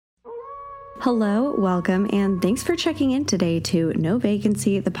Hello, welcome, and thanks for checking in today to No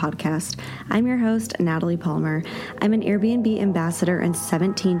Vacancy, the podcast. I'm your host, Natalie Palmer. I'm an Airbnb ambassador and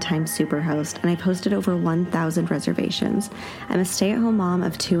 17-time superhost, and I've hosted over 1,000 reservations. I'm a stay-at-home mom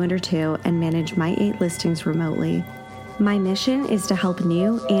of 2 under 2 and manage my 8 listings remotely. My mission is to help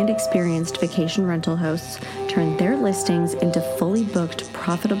new and experienced vacation rental hosts turn their listings into fully booked,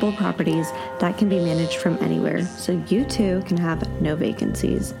 profitable properties that can be managed from anywhere, so you too can have no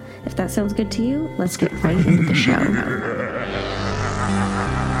vacancies. If that sounds good to you, let's get right into the show.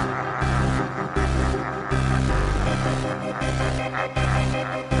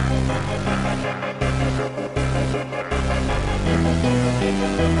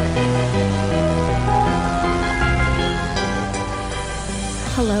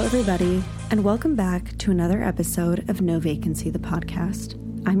 Hello, everybody, and welcome back to another episode of No Vacancy, the podcast.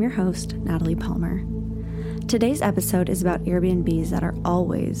 I'm your host, Natalie Palmer. Today's episode is about Airbnbs that are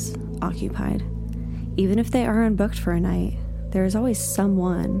always occupied. Even if they are unbooked for a night, there is always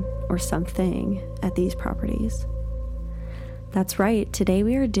someone or something at these properties. That's right, today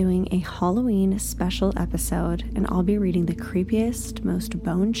we are doing a Halloween special episode, and I'll be reading the creepiest, most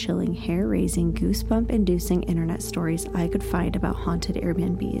bone-chilling, hair-raising, goosebump-inducing internet stories I could find about haunted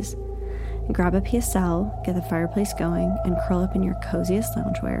Airbnbs. Grab a PSL, get the fireplace going, and curl up in your coziest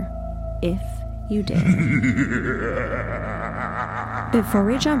loungewear, if you dare. Before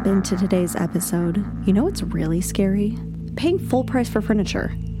we jump into today's episode, you know what's really scary? Paying full price for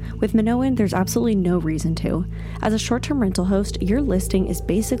furniture. With Minoan, there's absolutely no reason to. As a short-term rental host, your listing is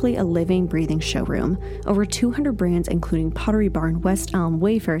basically a living, breathing showroom. Over 200 brands including Pottery Barn, West Elm,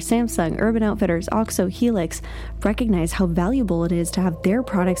 Wayfair, Samsung, Urban Outfitters, OXO, Helix recognize how valuable it is to have their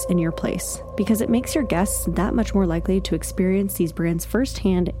products in your place, because it makes your guests that much more likely to experience these brands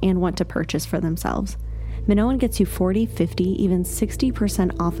firsthand and want to purchase for themselves. Minoan gets you 40, 50, even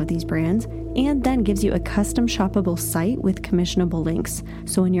 60% off of these brands, and then gives you a custom shoppable site with commissionable links.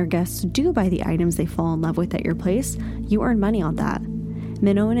 So when your guests do buy the items they fall in love with at your place, you earn money on that.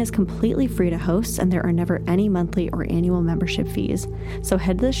 Minoan is completely free to host, and there are never any monthly or annual membership fees. So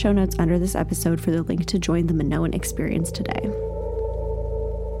head to the show notes under this episode for the link to join the Minoan experience today.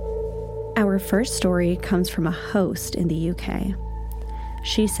 Our first story comes from a host in the UK.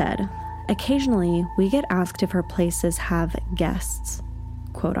 She said, "Occasionally, we get asked if our places have guests,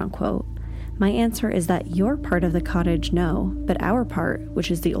 quote unquote. My answer is that your part of the cottage, no, but our part, which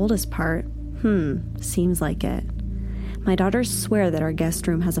is the oldest part, seems like it. My daughters swear that our guest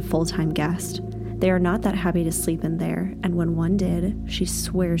room has a full-time guest. They are not that happy to sleep in there, and when one did, she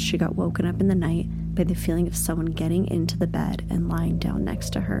swears she got woken up in the night by the feeling of someone getting into the bed and lying down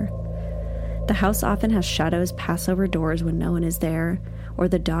next to her. The house often has shadows pass over doors when no one is there, or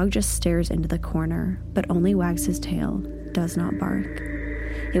the dog just stares into the corner, but only wags his tail, does not bark.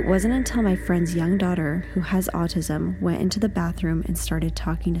 It wasn't until my friend's young daughter, who has autism, went into the bathroom and started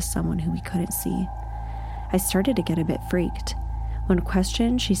talking to someone who we couldn't see. I started to get a bit freaked. When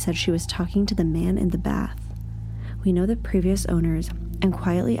questioned, she said she was talking to the man in the bath. We know the previous owners and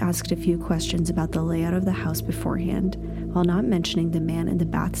quietly asked a few questions about the layout of the house beforehand, while not mentioning the man in the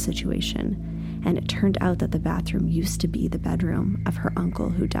bath situation. And it turned out that the bathroom used to be the bedroom of her uncle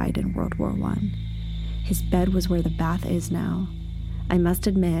who died in World War I. His bed was where the bath is now. I must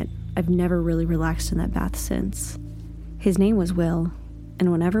admit, I've never really relaxed in that bath since. His name was Will,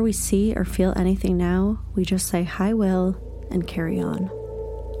 and whenever we see or feel anything now, we just say, 'Hi, Will,' and carry on."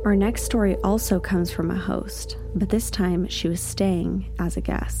 Our next story also comes from a host, but this time she was staying as a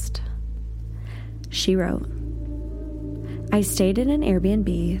guest. She wrote, "I stayed in an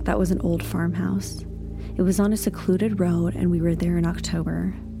Airbnb that was an old farmhouse. It was on a secluded road, and we were there in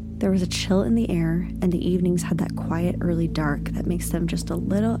October. There was a chill in the air, and the evenings had that quiet early dark that makes them just a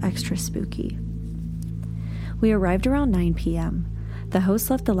little extra spooky. We arrived around 9 p.m. The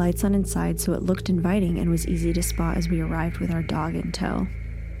host left the lights on inside so it looked inviting and was easy to spot as we arrived with our dog in tow.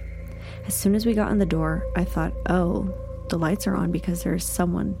 As soon as we got in the door, I thought, oh, the lights are on because there is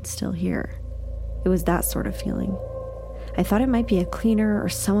someone still here. It was that sort of feeling. I thought it might be a cleaner or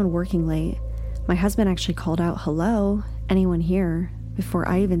someone working late. My husband actually called out, 'Hello, anyone here?' before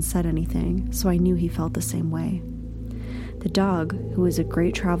I even said anything, so I knew he felt the same way. The dog, who is a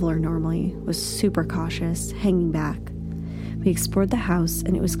great traveler normally, was super cautious, hanging back. We explored the house,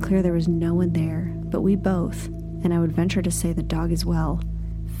 and it was clear there was no one there, but we both, and I would venture to say the dog as well,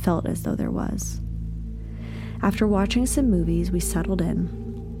 felt as though there was. After watching some movies, we settled in.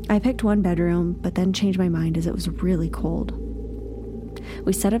 I picked one bedroom, but then changed my mind as it was really cold.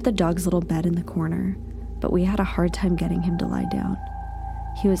 We set up the dog's little bed in the corner, but we had a hard time getting him to lie down.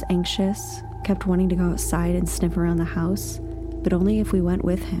 He was anxious, kept wanting to go outside and sniff around the house, but only if we went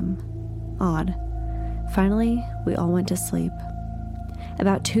with him. Odd. Finally, we all went to sleep.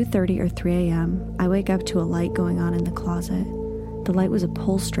 About 2:30 or 3 a.m., I wake up to a light going on in the closet. The light was a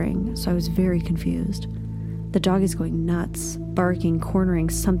pull string, so I was very confused. The dog is going nuts, barking, cornering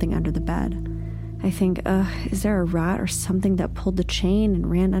something under the bed. I think, is there a rat or something that pulled the chain and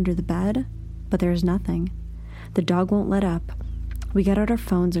ran under the bed? But there is nothing. The dog won't let up. We get out our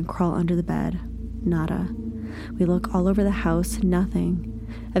phones and crawl under the bed. Nada. We look all over the house, nothing.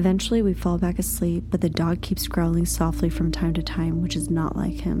 Eventually we fall back asleep, but the dog keeps growling softly from time to time, which is not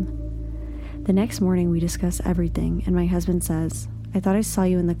like him. The next morning we discuss everything, and my husband says, I thought I saw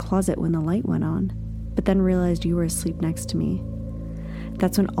you in the closet when the light went on, but then realized you were asleep next to me.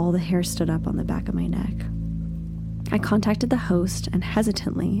 That's when all the hair stood up on the back of my neck. I contacted the host and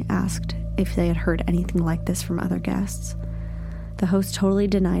hesitantly asked if they had heard anything like this from other guests. The host totally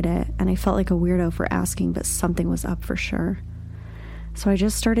denied it, and I felt like a weirdo for asking, but something was up for sure. So I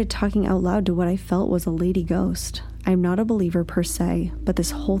just started talking out loud to what I felt was a lady ghost. I'm not a believer per se, but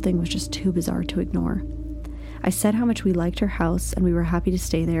this whole thing was just too bizarre to ignore. I said how much we liked her house and we were happy to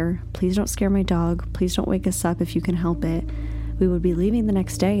stay there. Please don't scare my dog. Please don't wake us up if you can help it. We would be leaving the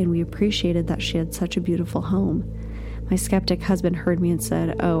next day, and we appreciated that she had such a beautiful home. My skeptic husband heard me and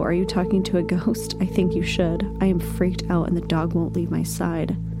said, Oh, are you talking to a ghost? I think you should. I am freaked out and the dog won't leave my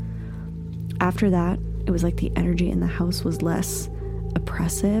side. After that, it was like the energy in the house was less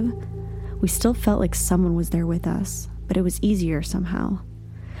oppressive. We still felt like someone was there with us, but it was easier somehow.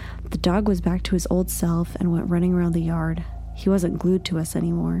 The dog was back to his old self and went running around the yard. He wasn't glued to us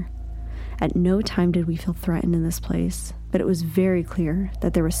anymore. At no time did we feel threatened in this place, but it was very clear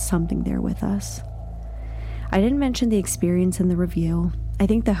that there was something there with us. I didn't mention the experience in the review. I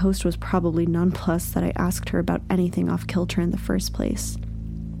think the host was probably nonplussed that I asked her about anything off kilter in the first place.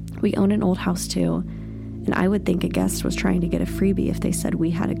 We own an old house too, and I would think a guest was trying to get a freebie if they said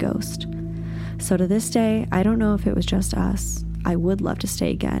we had a ghost. So to this day, I don't know if it was just us. I would love to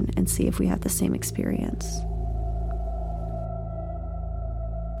stay again and see if we had the same experience.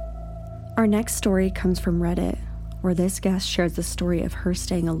 Our next story comes from Reddit, where this guest shares the story of her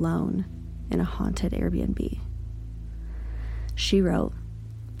staying alone in a haunted Airbnb. She wrote,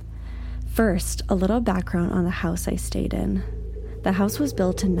 First, a little background on the house I stayed in. The house was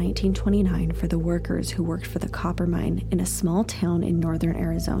built in 1929 for the workers who worked for the copper mine in a small town in northern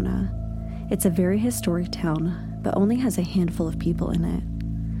Arizona. It's a very historic town, but only has a handful of people in it.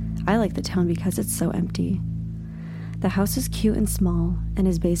 I like the town because it's so empty. The house is cute and small and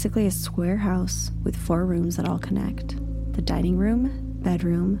is basically a square house with 4 rooms that all connect. The dining room,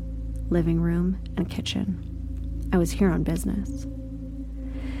 bedroom, living room, and kitchen. I was here on business.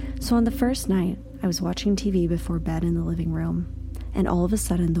 So on the first night, I was watching TV before bed in the living room, and all of a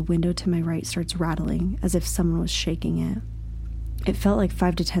sudden the window to my right starts rattling as if someone was shaking it. It felt like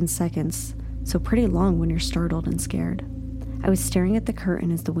 5 to 10 seconds, so pretty long when you're startled and scared. I was staring at the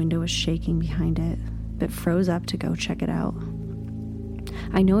curtain as the window was shaking behind it, but froze up to go check it out.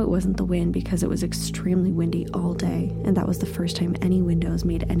 I know it wasn't the wind because it was extremely windy all day, and that was the first time any windows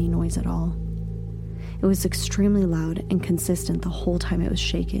made any noise at all. It was extremely loud and consistent the whole time it was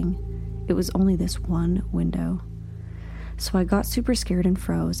shaking. It was only this one window. So I got super scared and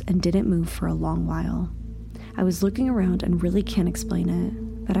froze and didn't move for a long while. I was looking around and really can't explain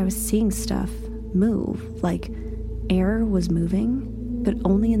it, but I was seeing stuff move, like air was moving, but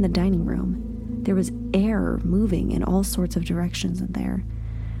only in the dining room. There was air moving in all sorts of directions in there.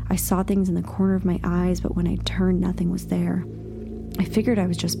 I saw things in the corner of my eyes, but when I turned, nothing was there. I figured I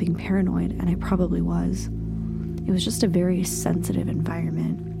was just being paranoid, and I probably was. It was just a very sensitive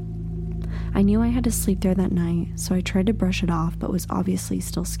environment. I knew I had to sleep there that night, so I tried to brush it off, but was obviously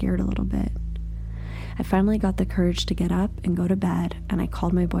still scared a little bit. I finally got the courage to get up and go to bed, and I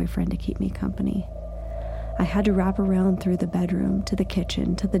called my boyfriend to keep me company. I had to wrap around through the bedroom, to the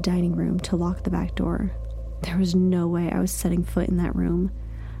kitchen, to the dining room to lock the back door. There was no way I was setting foot in that room,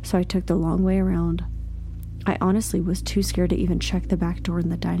 so I took the long way around. I honestly was too scared to even check the back door in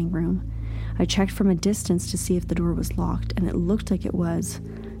the dining room. I checked from a distance to see if the door was locked, and it looked like it was,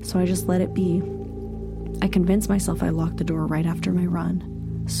 so I just let it be. I convinced myself I locked the door right after my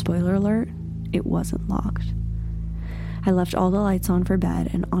run. Spoiler alert, it wasn't locked. I left all the lights on for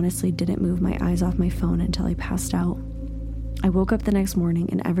bed and honestly didn't move my eyes off my phone until I passed out. I woke up the next morning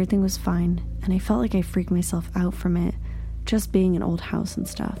and everything was fine, and I felt like I freaked myself out from it, just being an old house and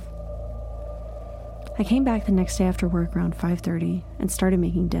stuff. I came back the next day after work around 5:30 and started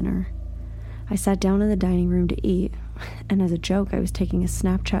making dinner. I sat down in the dining room to eat, and as a joke I was taking a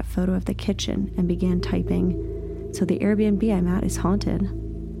Snapchat photo of the kitchen and began typing, "So the Airbnb I'm at is haunted."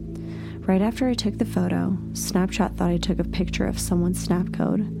 Right after I took the photo, Snapchat thought I took a picture of someone's snap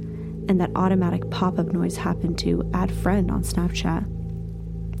code, and that automatic pop-up noise happened to add friend on Snapchat.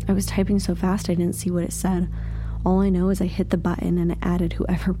 I was typing so fast I didn't see what it said. All I know is I hit the button and it added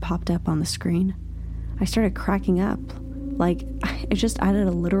whoever popped up on the screen. I started cracking up. Like, it just added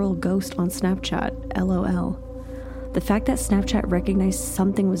a literal ghost on Snapchat, LOL. The fact that Snapchat recognized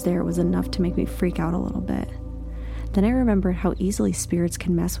something was there was enough to make me freak out a little bit. Then I remembered how easily spirits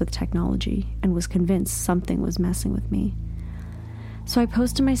can mess with technology and was convinced something was messing with me. So I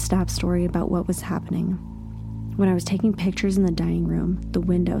posted my Snap story about what was happening. When I was taking pictures in the dining room, the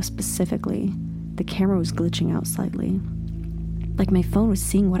window specifically, the camera was glitching out slightly. Like my phone was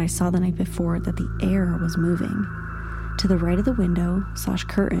seeing what I saw the night before, that the air was moving. To the right of the window /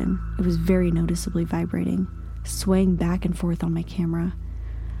 curtain, it was very noticeably vibrating, swaying back and forth on my camera.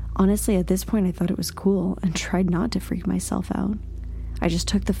 Honestly, at this point I thought it was cool and tried not to freak myself out. I just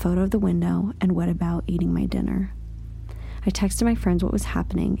took the photo of the window and went about eating my dinner. I texted my friends what was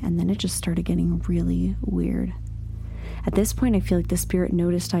happening, and then it just started getting really weird. At this point, I feel like the spirit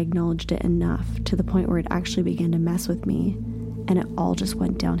noticed I acknowledged it enough to the point where it actually began to mess with me, and it all just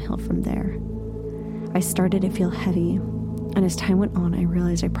went downhill from there. I started to feel heavy, and as time went on, I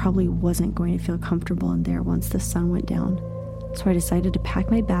realized I probably wasn't going to feel comfortable in there once the sun went down, so I decided to pack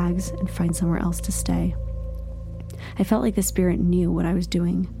my bags and find somewhere else to stay. I felt like the spirit knew what I was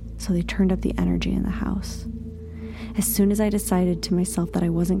doing, so they turned up the energy in the house. As soon as I decided to myself that I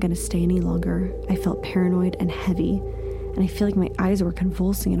wasn't going to stay any longer, I felt paranoid and heavy, and I feel like my eyes were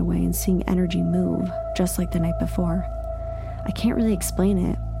convulsing in a way and seeing energy move, just like the night before. I can't really explain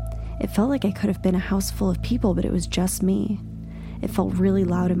it. It felt like I could have been a house full of people, but it was just me. It felt really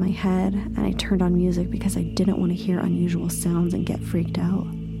loud in my head, and I turned on music because I didn't want to hear unusual sounds and get freaked out.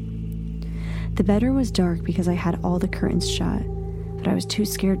 The bedroom was dark because I had all the curtains shut, but I was too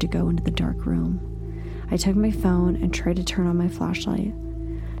scared to go into the dark room. I took my phone and tried to turn on my flashlight.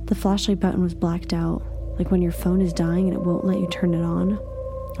 The flashlight button was blacked out, like when your phone is dying and it won't let you turn it on.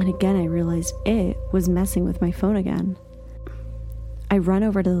 And again, I realized it was messing with my phone again. I run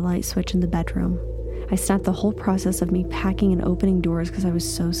over to the light switch in the bedroom. I snapped the whole process of me packing and opening doors because I was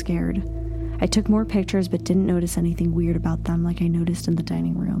so scared. I took more pictures but didn't notice anything weird about them like I noticed in the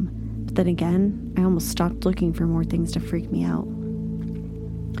dining room. But then again, I almost stopped looking for more things to freak me out.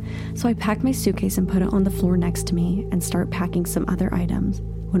 So I packed my suitcase and put it on the floor next to me and start packing some other items,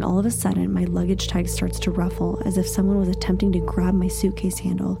 when all of a sudden my luggage tag starts to ruffle as if someone was attempting to grab my suitcase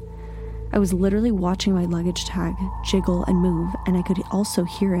handle. I was literally watching my luggage tag jiggle and move, and I could also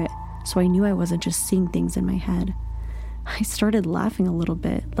hear it, so I knew I wasn't just seeing things in my head. I started laughing a little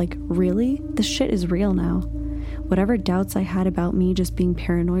bit, like, really? This shit is real now. Whatever doubts I had about me just being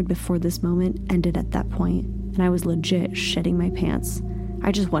paranoid before this moment ended at that point, and I was legit shitting my pants.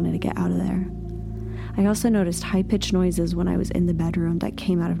 I just wanted to get out of there. I also noticed high-pitched noises when I was in the bedroom that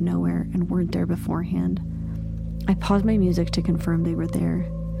came out of nowhere and weren't there beforehand. I paused my music to confirm they were there.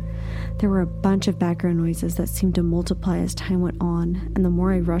 There were a bunch of background noises that seemed to multiply as time went on, and the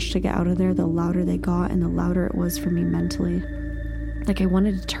more I rushed to get out of there, the louder they got and the louder it was for me mentally. Like I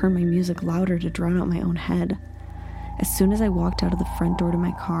wanted to turn my music louder to drown out my own head. As soon as I walked out of the front door to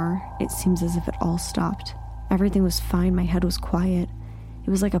my car, it seems as if it all stopped. Everything was fine, my head was quiet. It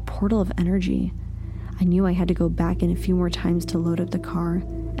was like a portal of energy. I knew I had to go back in a few more times to load up the car,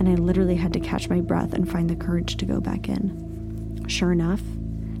 and I literally had to catch my breath and find the courage to go back in. Sure enough,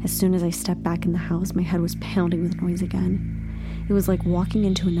 as soon as I stepped back in the house, my head was pounding with noise again. It was like walking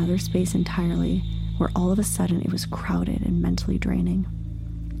into another space entirely, where all of a sudden it was crowded and mentally draining.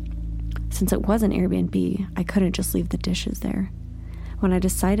 Since it was an Airbnb, I couldn't just leave the dishes there. When I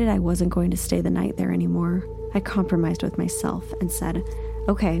decided I wasn't going to stay the night there anymore, I compromised with myself and said,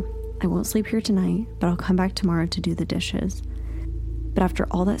 okay, I won't sleep here tonight, but I'll come back tomorrow to do the dishes. But after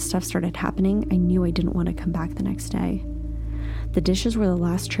all that stuff started happening, I knew I didn't want to come back the next day. The dishes were the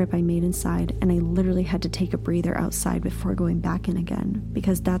last trip I made inside, and I literally had to take a breather outside before going back in again,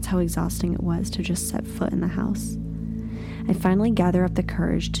 because that's how exhausting it was to just set foot in the house. I finally gather up the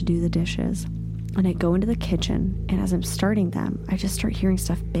courage to do the dishes, and I go into the kitchen, and as I'm starting them, I just start hearing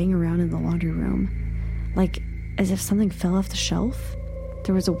stuff bang around in the laundry room, like as if something fell off the shelf.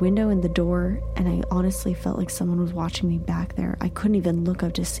 There was a window in the door, and I honestly felt like someone was watching me back there. I couldn't even look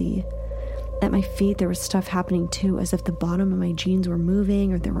up to see. At my feet, there was stuff happening too, as if the bottom of my jeans were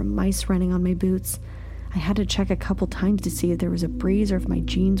moving or there were mice running on my boots. I had to check a couple times to see if there was a breeze or if my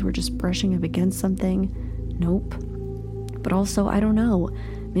jeans were just brushing up against something. Nope. But also, I don't know.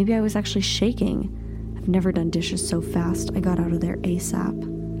 Maybe I was actually shaking. I've never done dishes so fast. I got out of there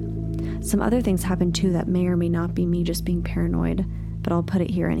ASAP. Some other things happened too that may or may not be me just being paranoid, but I'll put it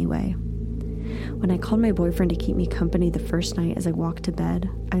here anyway. When I called my boyfriend to keep me company the first night as I walked to bed,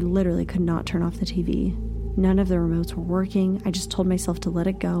 I literally could not turn off the TV. None of the remotes were working. I just told myself to let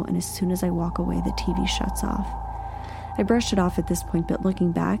it go, and as soon as I walk away, the TV shuts off. I brushed it off at this point, but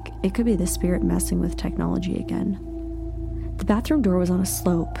looking back, it could be the spirit messing with technology again. The bathroom door was on a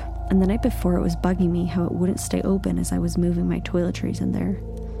slope, and the night before it was bugging me how it wouldn't stay open as I was moving my toiletries in there.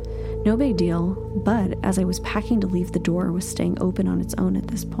 No big deal, but as I was packing to leave, the door was staying open on its own at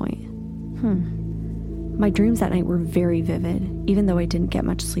this point. My dreams that night were very vivid, even though I didn't get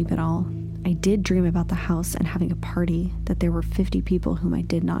much sleep at all. I did dream about the house and having a party, that there were 50 people whom I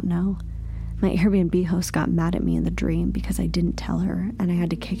did not know. My Airbnb host got mad at me in the dream because I didn't tell her, and I had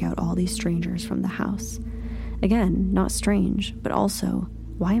to kick out all these strangers from the house. Again, not strange, but also,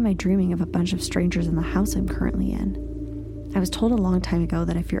 why am I dreaming of a bunch of strangers in the house I'm currently in? I was told a long time ago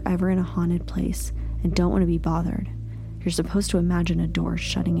that if you're ever in a haunted place and don't want to be bothered, you're supposed to imagine a door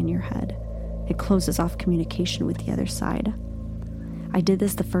shutting in your head. It closes off communication with the other side. I did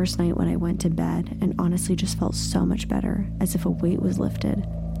this the first night when I went to bed and honestly just felt so much better, as if a weight was lifted.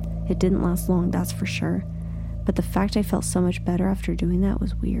 It didn't last long, that's for sure, but the fact I felt so much better after doing that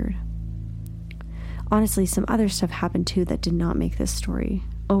was weird. Honestly, some other stuff happened too that did not make this story.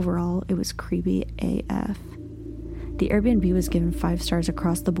 Overall, it was creepy AF. The Airbnb was given 5 stars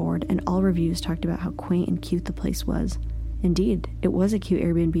across the board, and all reviews talked about how quaint and cute the place was. Indeed, it was a cute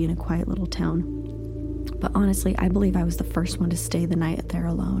Airbnb in a quiet little town. But honestly, I believe I was the first one to stay the night there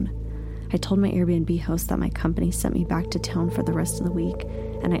alone. I told my Airbnb host that my company sent me back to town for the rest of the week,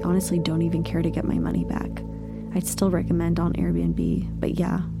 and I honestly don't even care to get my money back. I'd still recommend on Airbnb, but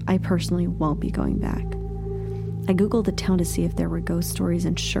yeah, I personally won't be going back. I googled the town to see if there were ghost stories,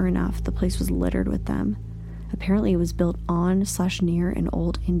 and sure enough, the place was littered with them. Apparently it was built on/near an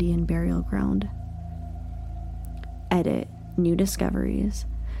old Indian burial ground. Edit. New discoveries.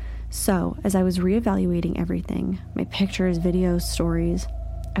 So, as I was reevaluating everything, my pictures, videos, stories,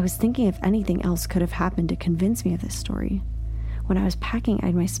 I was thinking if anything else could have happened to convince me of this story. When I was packing, I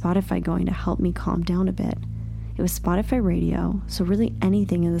had my Spotify going to help me calm down a bit. It was Spotify radio, so really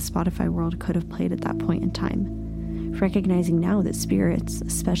anything in the Spotify world could have played at that point in time. Recognizing now that spirits,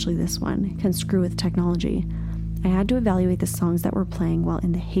 especially this one, can screw with technology, I had to evaluate the songs that were playing while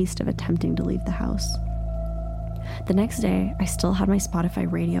in the haste of attempting to leave the house. The next day, I still had my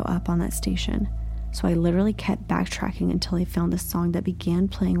Spotify radio up on that station, so I literally kept backtracking until I found the song that began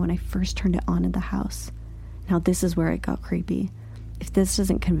playing when I first turned it on in the house. Now this is where it got creepy. If this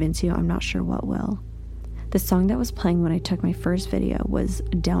doesn't convince you, I'm not sure what will. The song that was playing when I took my first video was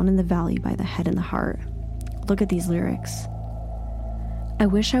Down in the Valley by The Head and the Heart. Look at these lyrics. I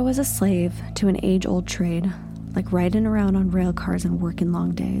wish I was a slave to an age-old trade, like riding around on rail cars and working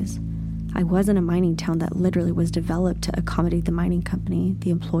long days. I was in a mining town that literally was developed to accommodate the mining company, the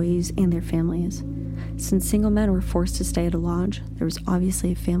employees, and their families. Since single men were forced to stay at a lodge, there was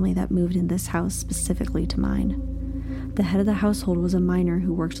obviously a family that moved in this house specifically to mine. The head of the household was a miner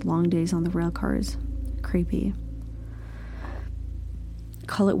who worked long days on the rail cars. Creepy.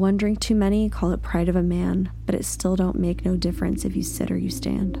 Call it one drink too many, call it pride of a man, but it still don't make no difference if you sit or you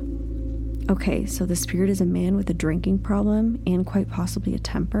stand. Okay, so the spirit is a man with a drinking problem and quite possibly a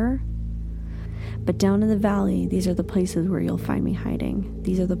temper. But down in the valley, these are the places where you'll find me hiding.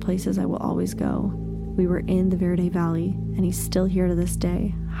 These are the places I will always go. We were in the Verde Valley, and he's still here to this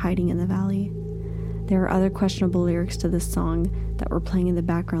day, hiding in the valley. There are other questionable lyrics to this song that were playing in the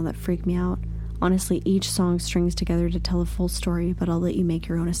background that freak me out. Honestly, each song strings together to tell a full story, but I'll let you make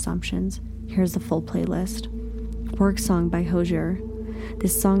your own assumptions. Here's the full playlist. Work Song by Hozier.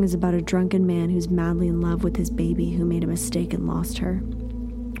 This song is about a drunken man who's madly in love with his baby who made a mistake and lost her.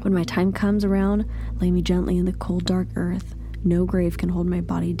 When my time comes around, lay me gently in the cold, dark earth. No grave can hold my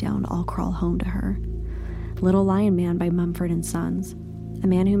body down, I'll crawl home to her. Little Lion Man by Mumford & Sons. A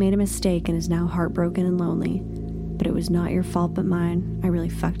man who made a mistake and is now heartbroken and lonely. But it was not your fault but mine. I really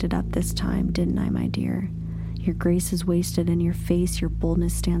fucked it up this time, didn't I, my dear? Your grace is wasted and your face, your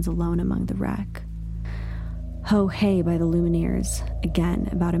boldness stands alone among the wreck. Ho Hey by the Lumineers. Again,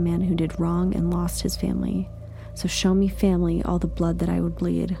 about a man who did wrong and lost his family. So show me family, all the blood that I would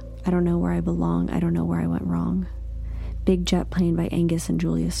bleed. I don't know where I belong, I don't know where I went wrong. Big Jet Plane by Angus and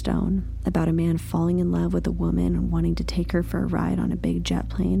Julia Stone. About a man falling in love with a woman and wanting to take her for a ride on a big jet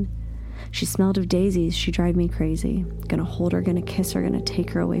plane. She smelled of daisies, she drive me crazy. Gonna hold her, gonna kiss her, gonna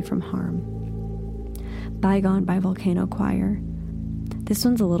take her away from harm. Bygone by Volcano Choir. This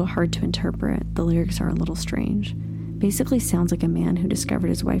one's a little hard to interpret, the lyrics are a little strange. Basically sounds like a man who discovered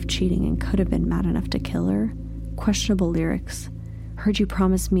his wife cheating and could have been mad enough to kill her. Questionable lyrics. Heard you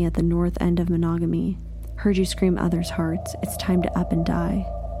promise me at the north end of monogamy. Heard you scream others' hearts. It's time to up and die.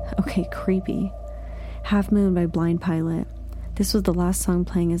 Okay, creepy. Half Moon by Blind Pilot. This was the last song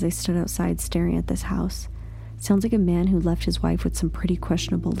playing as I stood outside staring at this house. Sounds like a man who left his wife with some pretty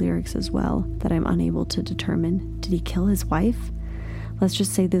questionable lyrics as well that I'm unable to determine. Did he kill his wife? Let's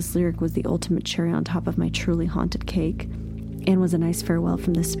just say this lyric was the ultimate cherry on top of my truly haunted cake and was a nice farewell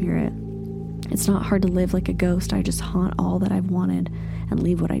from the spirit. It's not hard to live like a ghost. I just haunt all that I've wanted and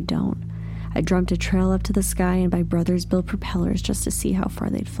leave what I don't. I dreamt a trail up to the sky and my brothers built propellers just to see how far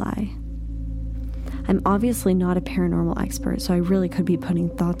they'd fly. I'm obviously not a paranormal expert, so I really could be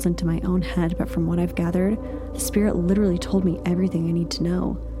putting thoughts into my own head, but from what I've gathered, the spirit literally told me everything I need to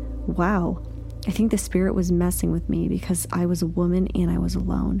know. Wow. I think the spirit was messing with me because I was a woman and I was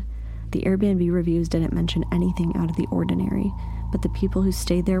alone. The Airbnb reviews didn't mention anything out of the ordinary, but the people who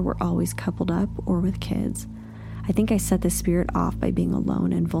stayed there were always coupled up or with kids. I think I set the spirit off by being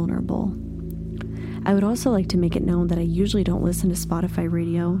alone and vulnerable. I would also like to make it known that I usually don't listen to Spotify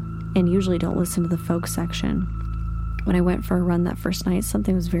radio and usually don't listen to the folk section. When I went for a run that first night,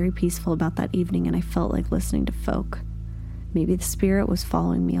 something was very peaceful about that evening and I felt like listening to folk. Maybe the spirit was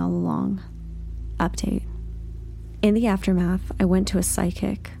following me all along. Update. In the aftermath, I went to a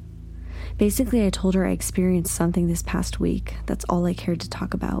psychic. Basically, I told her I experienced something this past week. That's all I cared to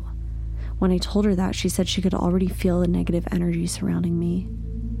talk about. When I told her that, she said she could already feel the negative energy surrounding me.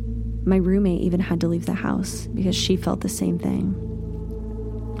 My roommate even had to leave the house because she felt the same thing.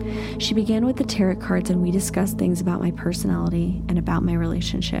 She began with the tarot cards and we discussed things about my personality and about my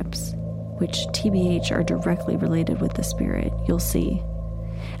relationships, which TBH are directly related with the spirit, you'll see.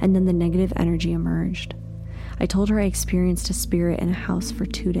 And then the negative energy emerged. I told her I experienced a spirit in a house for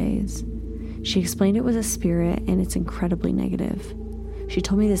 2 days. She explained it was a spirit and it's incredibly negative. She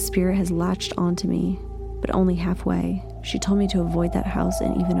told me the spirit has latched onto me, but only halfway. She told me to avoid that house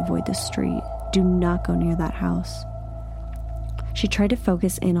and even avoid the street. Do not go near that house. She tried to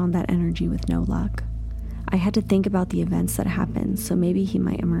focus in on that energy with no luck. I had to think about the events that happened, so maybe he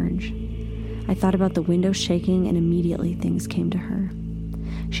might emerge. I thought about the window shaking and immediately things came to her.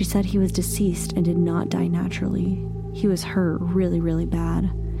 She said he was deceased and did not die naturally. He was hurt really, really bad,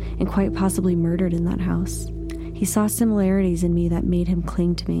 and quite possibly murdered in that house. He saw similarities in me that made him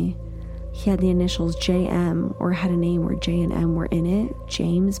cling to me. He had the initials JM, or had a name where J and M were in it.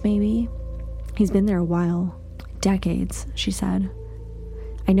 James, maybe? He's been there a while. Decades, she said.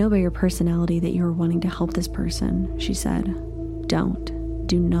 I know by your personality that you are wanting to help this person, she said.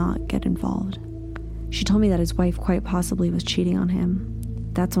 Do not get involved. She told me that his wife quite possibly was cheating on him.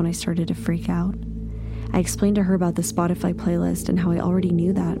 That's when I started to freak out. I explained to her about the Spotify playlist and how I already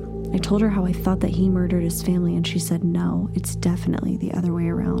knew that. I told her how I thought that he murdered his family and she said no, it's definitely the other way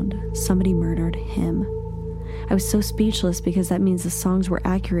around. Somebody murdered him. I was so speechless because that means the songs were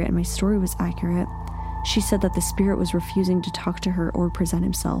accurate and my story was accurate. She said that the spirit was refusing to talk to her or present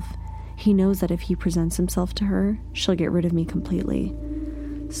himself. He knows that if he presents himself to her, she'll get rid of me completely.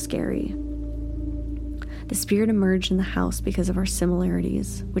 Scary. The spirit emerged in the house because of our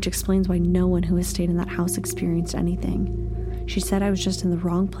similarities, which explains why no one who has stayed in that house experienced anything. She said I was just in the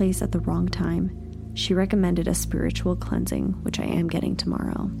wrong place at the wrong time. She recommended a spiritual cleansing, which I am getting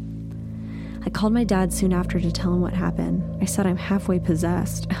tomorrow. I called my dad soon after to tell him what happened. I said I'm halfway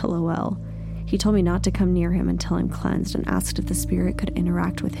possessed, LOL. He told me not to come near him until I'm cleansed and asked if the spirit could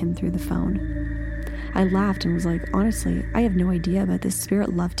interact with him through the phone. I laughed and was like, honestly, I have no idea, but this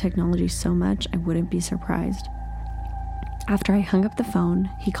spirit loved technology so much I wouldn't be surprised. After I hung up the phone,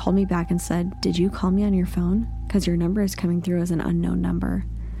 he called me back and said, "Did you call me on your phone? Because your number is coming through as an unknown number."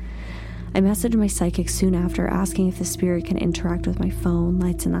 I messaged my psychic soon after asking if the spirit can interact with my phone,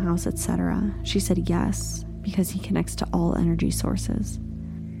 lights in the house, etc. She said yes, because he connects to all energy sources.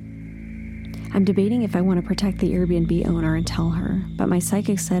 I'm debating if I want to protect the Airbnb owner and tell her, but my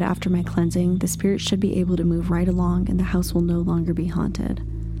psychic said after my cleansing, the spirit should be able to move right along and the house will no longer be haunted.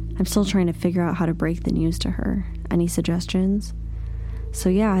 I'm still trying to figure out how to break the news to her. Any suggestions? So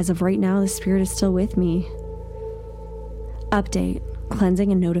yeah, as of right now, the spirit is still with me. Update: cleansing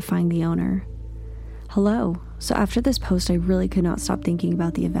and notifying the owner. Hello. So after this post, I really could not stop thinking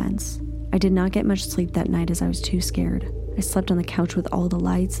about the events. I did not get much sleep that night as I was too scared. I slept on the couch with all the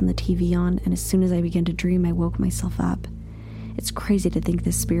lights and the TV on, and as soon as I began to dream, I woke myself up. It's crazy to think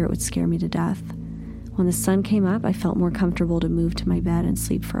this spirit would scare me to death. When the sun came up, I felt more comfortable to move to my bed and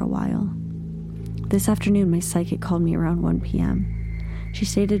sleep for a while. This afternoon, my psychic called me around 1 p.m. She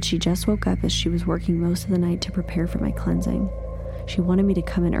stated she just woke up as she was working most of the night to prepare for my cleansing. She wanted me to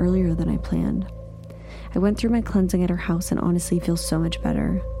come in earlier than I planned. I went through my cleansing at her house and honestly feel so much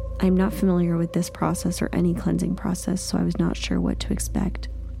better. I am not familiar with this process or any cleansing process, so I was not sure what to expect.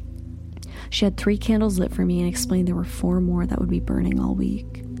 She had 3 candles lit for me and explained there were 4 more that would be burning all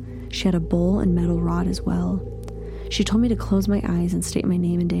week. She had a bowl and metal rod as well. She told me to close my eyes and state my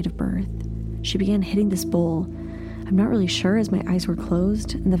name and date of birth. She began hitting this bowl. I'm not really sure as my eyes were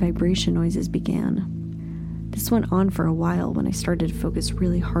closed and the vibration noises began. This went on for a while when I started to focus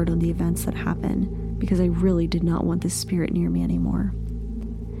really hard on the events that happened because I really did not want this spirit near me anymore.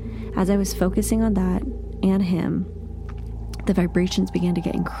 As I was focusing on that and him, the vibrations began to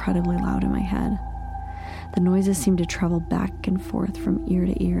get incredibly loud in my head. The noises seemed to travel back and forth from ear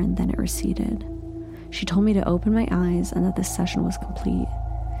to ear, and then it receded. She told me to open my eyes and that the session was complete.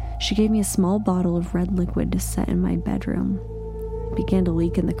 She gave me a small bottle of red liquid to set in my bedroom. It began to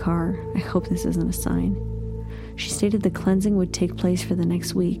leak in the car. I hope this isn't a sign. She stated the cleansing would take place for the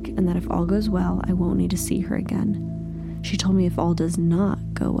next week and that if all goes well, I won't need to see her again. She told me if all does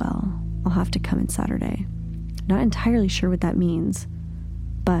not go well, I'll have to come in Saturday. Not entirely sure what that means,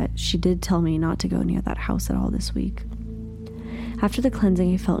 but she did tell me not to go near that house at all this week. After the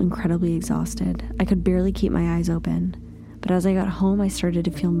cleansing, I felt incredibly exhausted. I could barely keep my eyes open, but as I got home, I started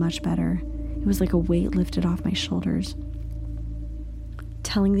to feel much better. It was like a weight lifted off my shoulders.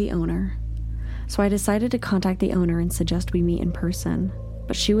 Telling the owner. So I decided to contact the owner and suggest we meet in person,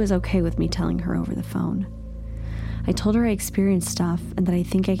 but she was okay with me telling her over the phone. I told her I experienced stuff and that I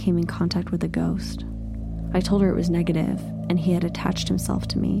think I came in contact with a ghost. I told her it was negative and he had attached himself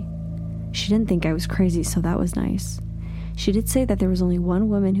to me. She didn't think I was crazy, so that was nice. She did say that there was only one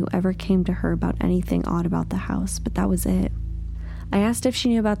woman who ever came to her about anything odd about the house, but that was it. I asked if she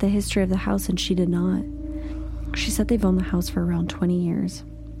knew about the history of the house and she did not. She said they've owned the house for around 20 years.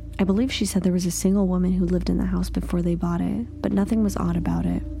 I believe she said there was a single woman who lived in the house before they bought it, but nothing was odd about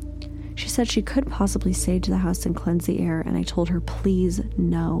it. She said she could possibly sage the house and cleanse the air, and I told her, please,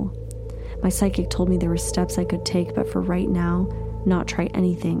 no. My psychic told me there were steps I could take, but for right now, not try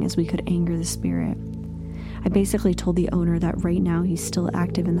anything as we could anger the spirit. I basically told the owner that right now he's still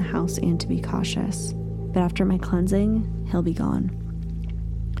active in the house and to be cautious, but after my cleansing, he'll be gone.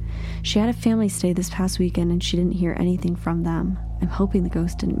 She had a family stay this past weekend and she didn't hear anything from them. I'm hoping the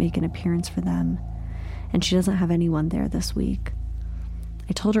ghost didn't make an appearance for them, and she doesn't have anyone there this week.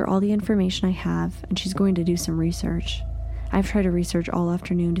 I told her all the information I have, and she's going to do some research. I've tried to research all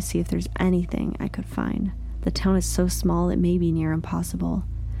afternoon to see if there's anything I could find. The town is so small it may be near impossible.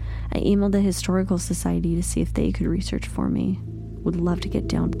 I emailed the Historical Society to see if they could research for me. Would love to get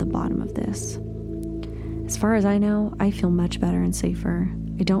down to the bottom of this. As far as I know, I feel much better and safer.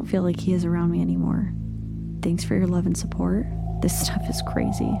 I don't feel like he is around me anymore. Thanks for your love and support. This stuff is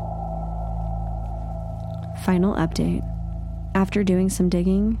crazy. Final update. After doing some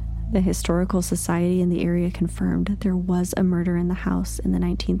digging, the Historical Society in the area confirmed there was a murder in the house in the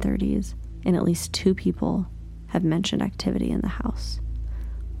 1930s, and at least 2 people have mentioned activity in the house.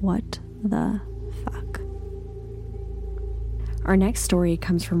 What the fuck? Our next story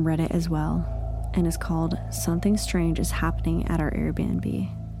comes from Reddit as well, and is called Something Strange is Happening at Our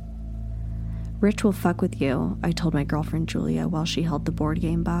Airbnb. Rich will fuck with you, I told my girlfriend Julia while she held the board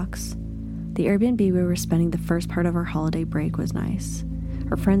game box. The Airbnb we were spending the first part of our holiday break was nice.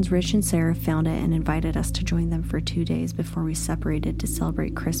 Our friends Rich and Sarah found it and invited us to join them for 2 days before we separated to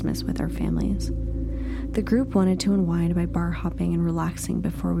celebrate Christmas with our families. The group wanted to unwind by bar hopping and relaxing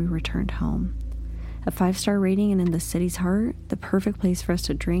before we returned home. A 5-star rating and in the city's heart, the perfect place for us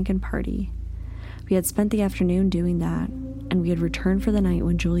to drink and party. We had spent the afternoon doing that, and we had returned for the night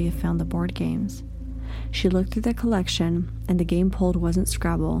when Julia found the board games. She looked through the collection, and the game pulled wasn't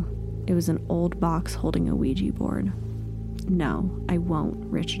Scrabble. It was an old box holding a Ouija board. No, I won't,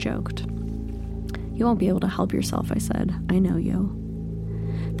 Rich joked. You won't be able to help yourself, I said. I know you.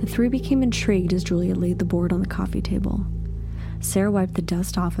 The 3 became intrigued as Julia laid the board on the coffee table. Sarah wiped the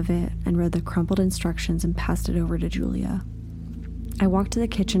dust off of it and read the crumpled instructions and passed it over to Julia. I walked to the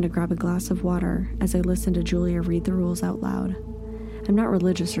kitchen to grab a glass of water as I listened to Julia read the rules out loud. I'm not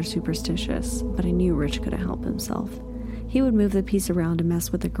religious or superstitious, but I knew Rich couldn't help himself. He would move the piece around to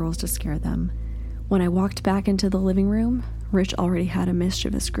mess with the girls to scare them. When I walked back into the living room, Rich already had a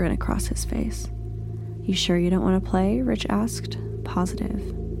mischievous grin across his face. You sure you don't want to play? Rich asked. Positive.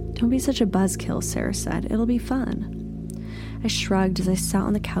 Don't be such a buzzkill, Sarah said. It'll be fun. I shrugged as I sat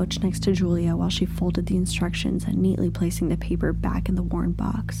on the couch next to Julia while she folded the instructions and neatly placing the paper back in the worn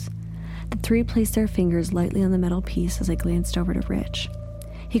box. The 3 placed their fingers lightly on the metal piece as I glanced over to Rich.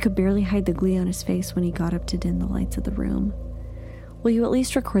 He could barely hide the glee on his face when he got up to dim the lights of the room. Will you at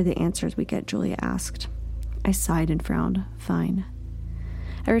least record the answers we get? Julia asked. I sighed and frowned. Fine.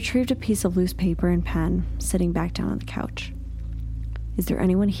 I retrieved a piece of loose paper and pen, sitting back down on the couch. Is there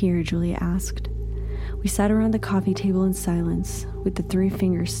anyone here? Julia asked. We sat around the coffee table in silence, with the 3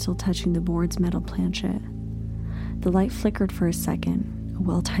 fingers still touching the board's metal planchet. The light flickered for a second, a a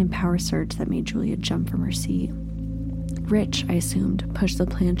well-timed power surge that made Julia jump from her seat. Rich, I assumed, pushed the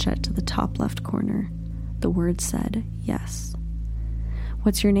planchette to the top left corner. The word said, yes.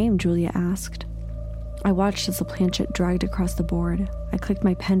 What's your name? Julia asked. I watched as the planchette dragged across the board. I clicked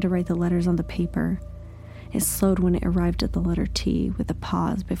my pen to write the letters on the paper. It slowed when it arrived at the letter T, with a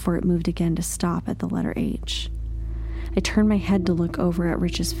pause before it moved again to stop at the letter H. I turned my head to look over at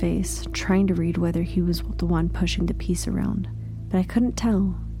Rich's face, trying to read whether he was the one pushing the piece around, but I couldn't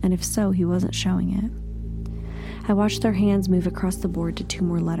tell, and if so, he wasn't showing it. I watched their hands move across the board to 2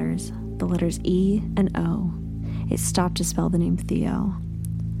 more letters, the letters E and O. It stopped to spell the name Theo.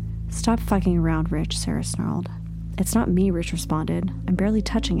 Stop fucking around, Rich, Sarah snarled. It's not me, Rich responded. I'm barely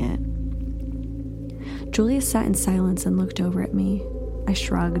touching it. Julia sat in silence and looked over at me. I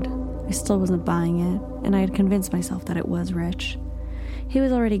shrugged. I still wasn't buying it, and I had convinced myself that it was Rich. He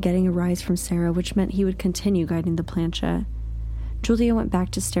was already getting a rise from Sarah, which meant he would continue guiding the planchette. Julia went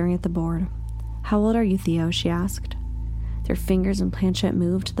back to staring at the board. How old are you, Theo? She asked. Their fingers and planchette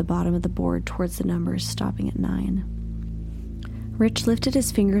moved to the bottom of the board towards the numbers, stopping at 9. Rich lifted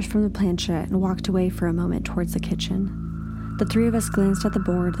his fingers from the planchette and walked away for a moment towards the kitchen. The 3 of us glanced at the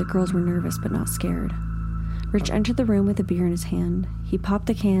board. The girls were nervous but not scared. Rich entered the room with a beer in his hand. He popped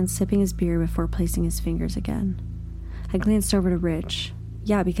the can, sipping his beer before placing his fingers again. I glanced over to Rich.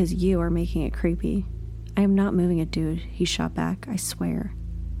 Yeah, because you are making it creepy. I am not moving it, dude, he shot back. I swear.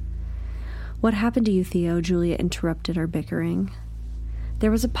 What happened to you, Theo? Julia interrupted our bickering. There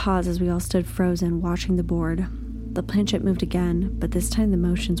was a pause as we all stood frozen, watching the board. The planchette moved again, but this time the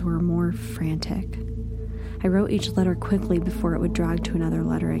motions were more frantic. I wrote each letter quickly before it would drag to another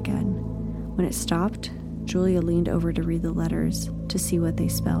letter again. When it stopped, Julia leaned over to read the letters, to see what they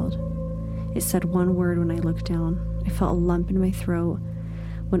spelled. It said one word when I looked down. I felt a lump in my throat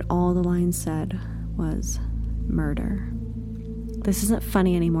when all the lines said was murder. This isn't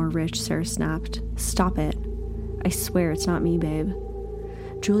funny anymore, Rich, Sarah snapped. Stop it. I swear it's not me, babe.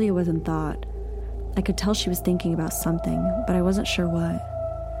 Julia was in thought. I could tell she was thinking about something, but I wasn't sure what.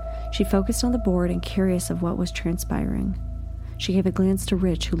 She focused on the board and curious of what was transpiring. She gave a glance to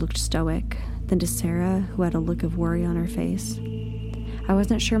Rich, who looked stoic, then to Sarah, who had a look of worry on her face. I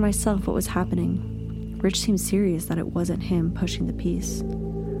wasn't sure myself what was happening. Rich seemed serious that it wasn't him pushing the piece.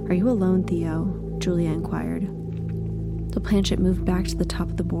 Are you alone, Theo? Julia inquired. The planchette moved back to the top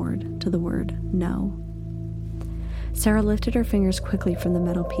of the board, to the word no. Sarah lifted her fingers quickly from the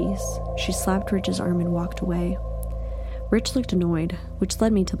metal piece. She slapped Rich's arm and walked away. Rich looked annoyed, which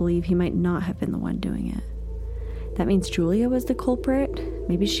led me to believe he might not have been the one doing it. That means Julia was the culprit?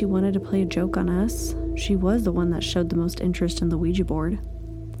 Maybe she wanted to play a joke on us? She was the one that showed the most interest in the Ouija board.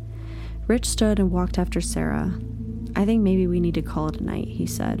 Rich stood and walked after Sarah. I think maybe we need to call it a night, he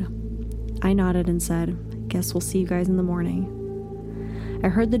said. I nodded and said, guess we'll see you guys in the morning. I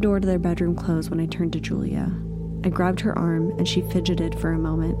heard the door to their bedroom close when I turned to Julia. I grabbed her arm and she fidgeted for a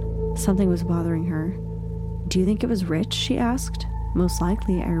moment. Something was bothering her. Do you think it was Rich? She asked. Most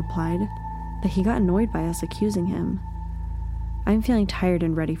likely, I replied. But he got annoyed by us accusing him. I'm feeling tired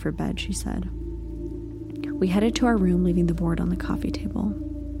and ready for bed, she said. We headed to our room, leaving the board on the coffee table.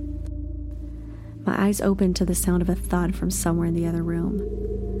 My eyes opened to the sound of a thud from somewhere in the other room.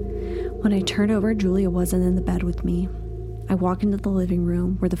 When I turned over, Julia wasn't in the bed with me. I walked into the living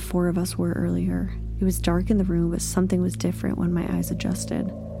room where the 4 of us were earlier. It was dark in the room, but something was different when my eyes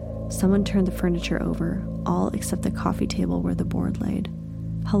adjusted. Someone turned the furniture over, all except the coffee table where the board laid.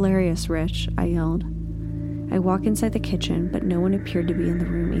 Hilarious, Rich, I yelled. I walked inside the kitchen, but no one appeared to be in the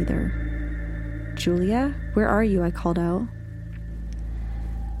room either. Julia, where are you? I called out.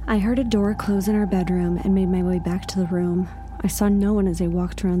 I heard a door close in our bedroom and made my way back to the room. I saw no one as I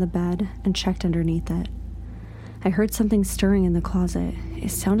walked around the bed and checked underneath it. I heard something stirring in the closet. It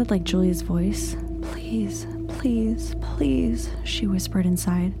sounded like Julia's voice. Please, please, please, she whispered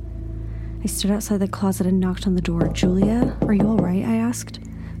inside. I stood outside the closet and knocked on the door. Julia, are you all right? I asked.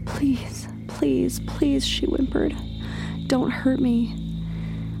 Please, please, please, she whimpered. Don't hurt me.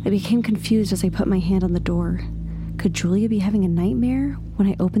 I became confused as I put my hand on the door. Could Julia be having a nightmare? When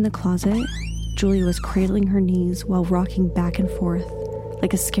I opened the closet, Julia was cradling her knees while rocking back and forth,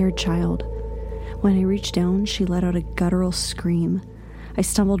 like a scared child. When I reached down, she let out a guttural scream. I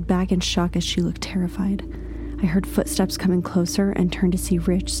stumbled back in shock as she looked terrified. I heard footsteps coming closer and turned to see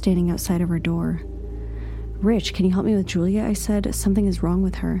Rich standing outside of her door. Rich, can you help me with Julia? I said. Something is wrong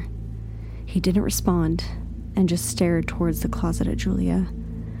with her. He didn't respond and just stared towards the closet at Julia.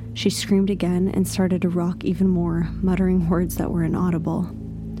 She screamed again and started to rock even more, muttering words that were inaudible.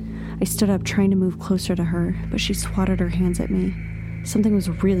 I stood up trying to move closer to her, but she swatted her hands at me. Something was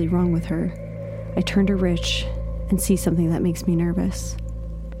really wrong with her. I turned to Rich and see something that makes me nervous.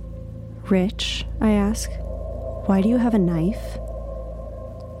 "Rich," I ask, "why do you have a knife?"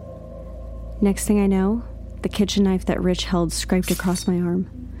 Next thing I know, the kitchen knife that Rich held scraped across my arm.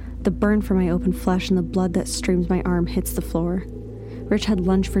 The burn from my open flesh and the blood that streams my arm hits the floor. Rich had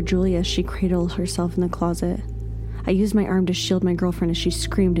lunged for Julia as she cradled herself in the closet. I used my arm to shield my girlfriend as she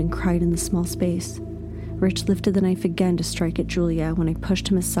screamed and cried in the small space. Rich lifted the knife again to strike at Julia when I pushed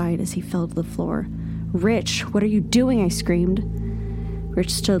him aside as he fell to the floor. "Rich, what are you doing?" I screamed.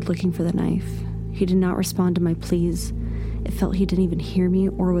 Rich stood looking for the knife. He did not respond to my pleas. It felt he didn't even hear me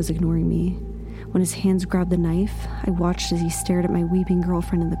or was ignoring me. When his hands grabbed the knife, I watched as he stared at my weeping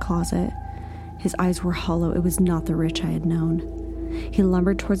girlfriend in the closet. His eyes were hollow. It was not the Rich I had known. He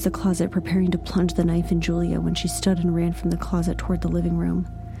lumbered towards the closet, preparing to plunge the knife in Julia when she stood and ran from the closet toward the living room.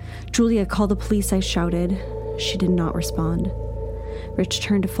 "Julia, call the police," I shouted. She did not respond. Rich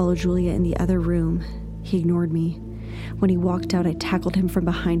turned to follow Julia in the other room. He ignored me. When he walked out, I tackled him from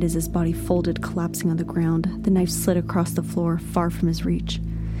behind as his body folded, collapsing on the ground. The knife slid across the floor, far from his reach.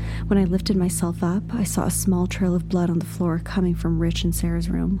 When I lifted myself up, I saw a small trail of blood on the floor coming from Rich and Sarah's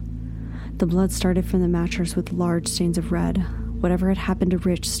room. The blood started from the mattress with large stains of red. Whatever had happened to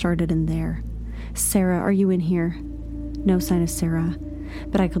Rich started in there. "Sarah, are you in here?" No sign of Sarah,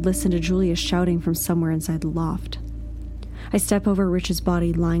 but I could listen to Julia shouting from somewhere inside the loft. I stepped over Rich's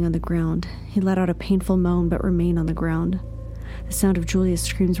body lying on the ground. He let out a painful moan but remained on the ground. The sound of Julia's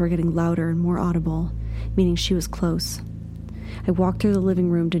screams were getting louder and more audible, meaning she was close. I walked through the living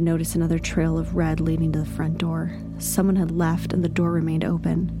room to notice another trail of red leading to the front door. Someone had left and the door remained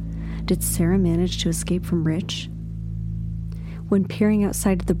open. Did Sarah manage to escape from Rich? When peering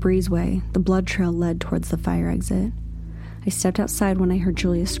outside the breezeway, the blood trail led towards the fire exit. I stepped outside when I heard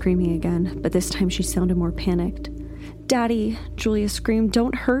Julia screaming again, but this time she sounded more panicked. "Daddy," Julia screamed,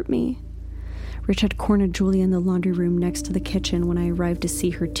 "don't hurt me." Rich had cornered Julia in the laundry room next to the kitchen when I arrived to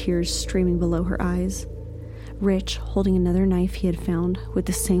see her tears streaming below her eyes. Rich, holding another knife he had found, with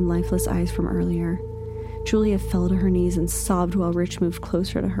the same lifeless eyes from earlier. Julia fell to her knees and sobbed while Rich moved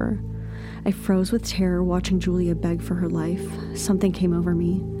closer to her. I froze with terror watching Julia beg for her life. Something came over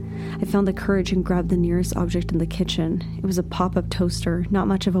me. I found the courage and grabbed the nearest object in the kitchen. It was a pop-up toaster, not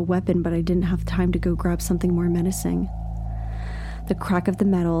much of a weapon, but I didn't have time to go grab something more menacing. The crack of the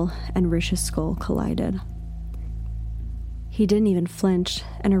metal and Rich's skull collided. He didn't even flinch,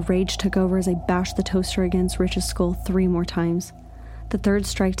 and a rage took over as I bashed the toaster against Rich's skull 3 more times. The third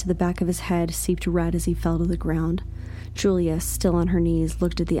strike to the back of his head seeped red as he fell to the ground. Julia, still on her knees,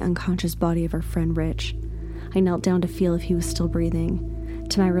 looked at the unconscious body of her friend Rich. I knelt down to feel if he was still breathing.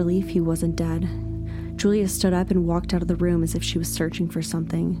 To my relief, he wasn't dead. Julia stood up and walked out of the room as if she was searching for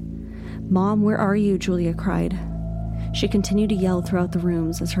something. "Mom, where are you?" Julia cried. She continued to yell throughout the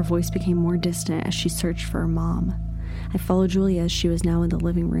rooms as her voice became more distant as she searched for her mom. I followed Julia as she was now in the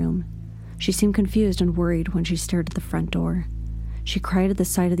living room. She seemed confused and worried when she stared at the front door. She cried at the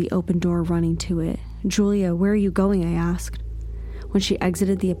sight of the open door, running to it. "Julia, where are you going?" I asked. When she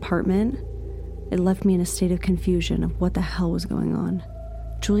exited the apartment, it left me in a state of confusion of what the hell was going on.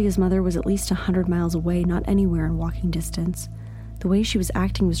 Julia's mother was at least 100 miles away, not anywhere in walking distance. The way she was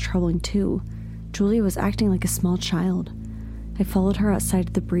acting was troubling too. Julia was acting like a small child. I followed her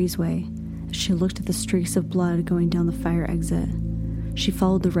outside the breezeway as she looked at the streaks of blood going down the fire exit. She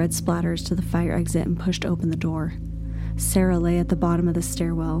followed the red splatters to the fire exit and pushed open the door. Sarah lay at the bottom of the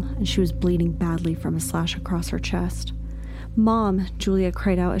stairwell, and she was bleeding badly from a slash across her chest. "Mom," Julia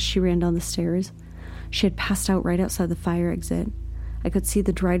cried out as she ran down the stairs. She had passed out right outside the fire exit. I could see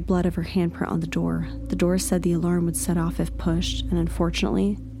the dried blood of her handprint on the door. The door said the alarm would set off if pushed, and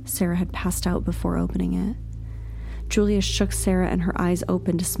unfortunately, Sarah had passed out before opening it. Julia shook Sarah, and her eyes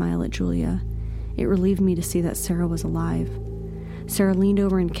opened to smile at Julia. It relieved me to see that Sarah was alive. Sarah leaned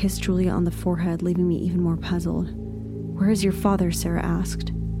over and kissed Julia on the forehead, leaving me even more puzzled. "Where is your father?" Sarah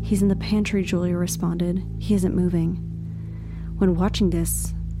asked. "He's in the pantry," Julia responded. "He isn't moving." When watching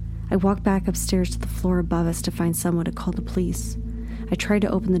this, I walked back upstairs to the floor above us to find someone to call the police. I tried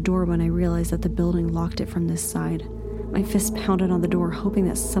to open the door when I realized that the building locked it from this side. My fist pounded on the door, hoping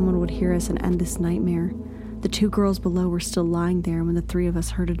that someone would hear us and end this nightmare. The 2 girls below were still lying there when the 3 of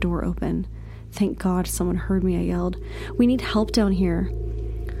us heard a door open. "Thank God someone heard me," I yelled. "We need help down here."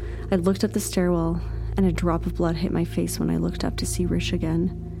 I looked up the stairwell, and a drop of blood hit my face when I looked up to see Rich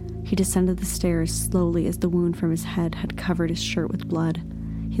again. He descended the stairs slowly as the wound from his head had covered his shirt with blood.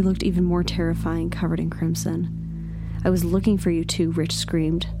 He looked even more terrifying, covered in crimson. "I was looking for you two," Rich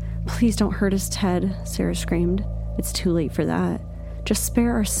screamed. "Please don't hurt us, Ted," Sarah screamed. "It's too late for that." "Just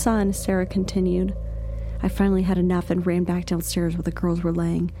spare our son," Sarah continued. I finally had enough and ran back downstairs where the girls were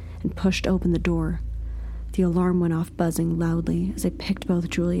laying and pushed open the door. The alarm went off buzzing loudly as I picked both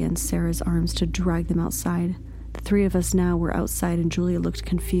Julia and Sarah's arms to drag them outside. The three of us now were outside and Julia looked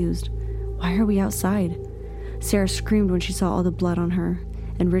confused. Why are we outside? Sarah screamed when she saw all the blood on her,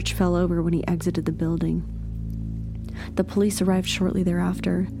 and Rich fell over when he exited the building. The police arrived shortly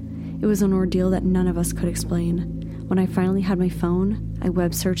thereafter. It was an ordeal that none of us could explain. When I finally had my phone, I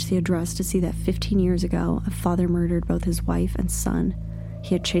web searched the address to see that 15 years ago, a father murdered both his wife and son.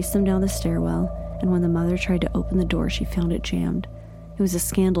 He had chased them down the stairwell, and when the mother tried to open the door, she found it jammed. It was a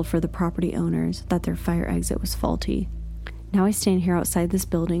scandal for the property owners that their fire exit was faulty. Now I stand here outside this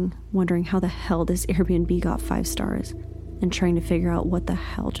building, wondering how the hell this Airbnb got 5 stars, and trying to figure out what the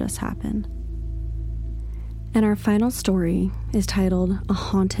hell just happened. And our final story is titled A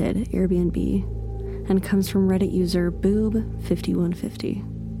Haunted Airbnb, and comes from Reddit user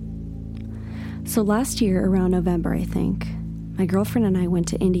Boob5150. So last year, around November, I think, my girlfriend and I went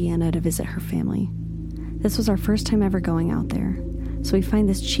to Indiana to visit her family. This was our first time ever going out there, so we find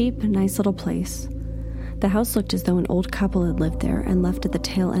this cheap, nice little place. The house looked as though an old couple had lived there and left at the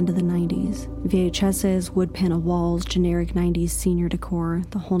tail end of the 90s. VHSs, wood panel walls, generic 90s senior decor,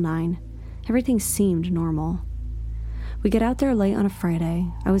 the whole nine. Everything seemed normal. We get out there late on a Friday.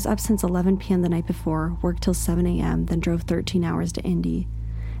 I was up since 11 p.m. the night before, worked till 7 a.m., then drove 13 hours to Indy.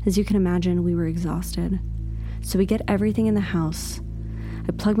 As you can imagine, we were exhausted. So we get everything in the house.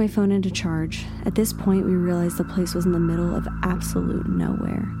 I plug my phone into charge. At this point, we realized the place was in the middle of absolute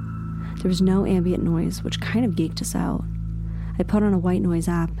nowhere. There was no ambient noise, which kind of geeked us out. I put on a white noise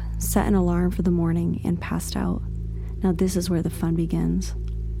app, set an alarm for the morning, and passed out. Now this is where the fun begins.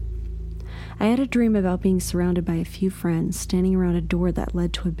 I had a dream about being surrounded by a few friends standing around a door that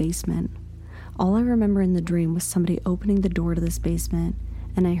led to a basement. All I remember in the dream was somebody opening the door to this basement,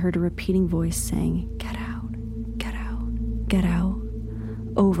 and I heard a repeating voice saying, "Get out, get out, get out,"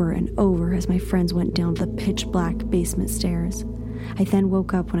 over and over as my friends went down the pitch-black basement stairs. I then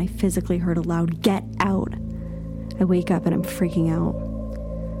woke up when I physically heard a loud, "Get out!" I wake up and I'm freaking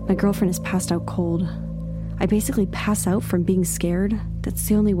out. My girlfriend is passed out cold. I basically pass out from being scared. That's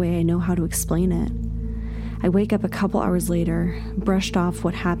the only way I know how to explain it. I wake up a couple hours later, brushed off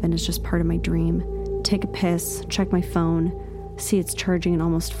what happened as just part of my dream, take a piss, check my phone, see it's charging an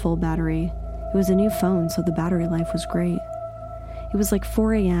almost full battery. It was a new phone, so the battery life was great. It was like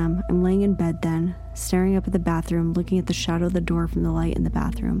 4 a.m. I'm laying in bed then, staring up at the bathroom, looking at the shadow of the door from the light in the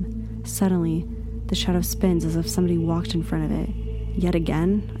bathroom. Suddenly, the shadow spins as if somebody walked in front of it. Yet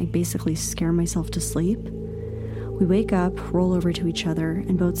again, I basically scare myself to sleep. We wake up, roll over to each other,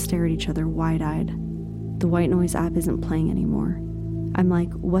 and both stare at each other wide-eyed. The white noise app isn't playing anymore. I'm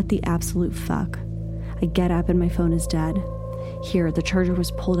like, what the absolute fuck? I get up and my phone is dead. Here, the charger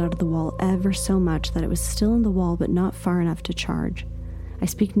was pulled out of the wall ever so much that it was still in the wall but not far enough to charge. I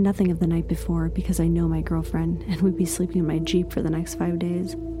speak nothing of the night before because I know my girlfriend and we'd be sleeping in my Jeep for the next 5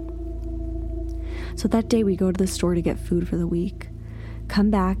 days. So that day we go to the store to get food for the week. Come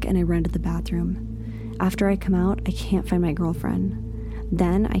back and I run to the bathroom. After I come out, I can't find my girlfriend.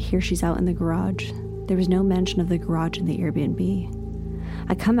 Then I hear she's out in the garage. There was no mention of the garage in the Airbnb.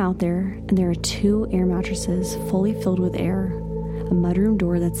 I come out there and there are 2 air mattresses fully filled with air, a mudroom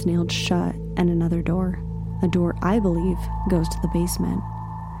door that's nailed shut, and another door. A door I believe goes to the basement.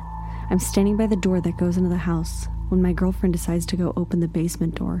 I'm standing by the door that goes into the house when my girlfriend decides to go open the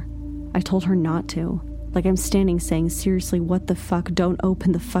basement door. I told her not to. Like I'm standing saying, seriously, what the fuck, don't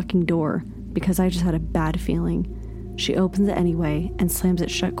open the fucking door, because I just had a bad feeling. She opens it anyway and slams it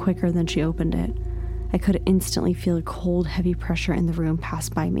shut quicker than she opened it. I could instantly feel a cold, heavy pressure in the room pass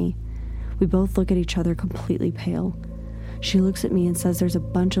by me. We both look at each other completely pale. She looks at me and says there's a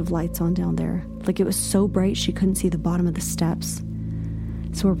bunch of lights on down there. Like it was so bright she couldn't see the bottom of the steps.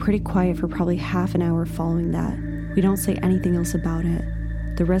 So we're pretty quiet for probably half an hour following that. We don't say anything else about it.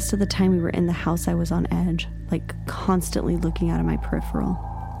 The rest of the time we were in the house, I was on edge, like constantly looking out of my peripheral.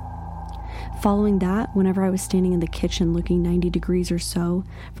 Following that, whenever I was standing in the kitchen looking 90 degrees or so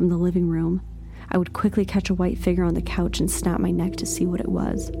from the living room, I would quickly catch a white figure on the couch and snap my neck to see what it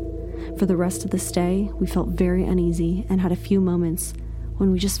was. For the rest of the stay, we felt very uneasy and had a few moments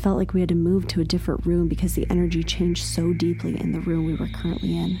when we just felt like we had to move to a different room because the energy changed so deeply in the room we were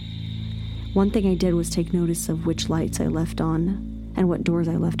currently in. One thing I did was take notice of which lights I left on and what doors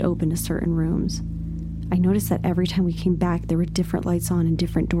I left open to certain rooms. I noticed that every time we came back, there were different lights on and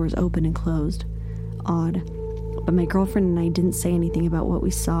different doors open and closed. Odd. But my girlfriend and I didn't say anything about what we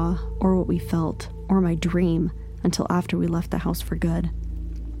saw or what we felt or my dream until after we left the house for good.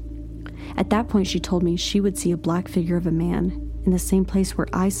 At that point, she told me she would see a black figure of a man in the same place where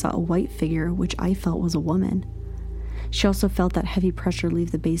I saw a white figure, which I felt was a woman. She also felt that heavy pressure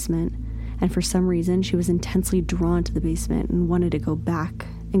leave the basement and for some reason she was intensely drawn to the basement and wanted to go back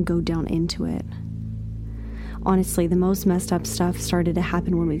and go down into it. Honestly, the most messed up stuff started to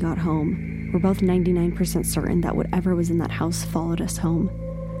happen when we got home. We're both 99% certain that whatever was in that house followed us home.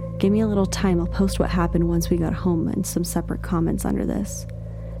 Give me a little time, I'll post what happened once we got home and some separate comments under this.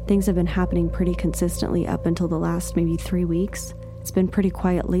 Things have been happening pretty consistently up until the last maybe 3 weeks. It's been pretty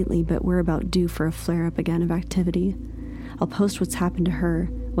quiet lately, but we're about due for a flare-up again of activity. I'll post what's happened to her,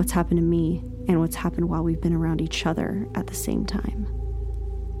 what's happened to me, and what's happened while we've been around each other at the same time.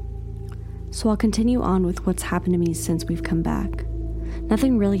 So I'll continue on with what's happened to me since we've come back.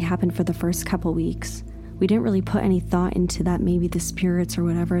 Nothing really happened for the first couple weeks. We didn't really put any thought into that maybe the spirits or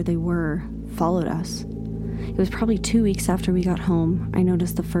whatever they were followed us. It was probably 2 weeks after we got home, I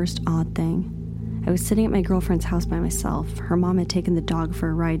noticed the first odd thing. I was sitting at my girlfriend's house by myself. Her mom had taken the dog for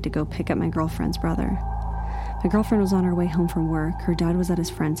a ride to go pick up my girlfriend's brother. My girlfriend was on her way home from work. Her dad was at his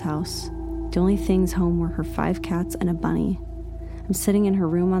friend's house. The only things home were her 5 cats and a bunny. I'm sitting in her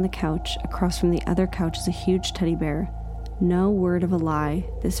room on the couch. Across from the other couch is a huge teddy bear. No word of a lie,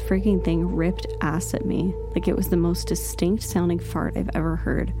 this freaking thing ripped ass at me like it was the most distinct sounding fart I've ever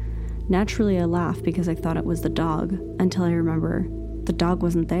heard. Naturally, I laughed because I thought it was the dog, until I remember the dog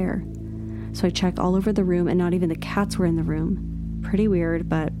wasn't there. So I check all over the room and not even the cats were in the room. Pretty weird,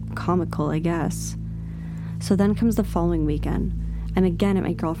 but comical, I guess. So then comes the following weekend. I'm again at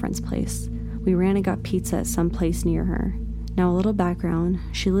my girlfriend's place. We ran and got pizza at some place near her. Now a little background,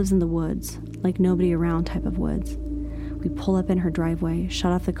 she lives in the woods, like nobody around type of woods. We pull up in her driveway,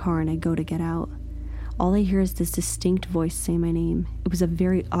 shut off the car, and I go to get out. All I hear is this distinct voice say my name. It was a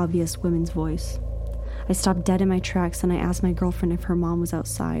very obvious woman's voice. I stopped dead in my tracks and I asked my girlfriend if her mom was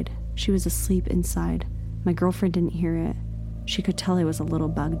outside. She was asleep inside. My girlfriend didn't hear it. She could tell I was a little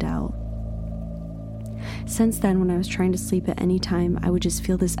bugged out. Since then, when I was trying to sleep at any time, I would just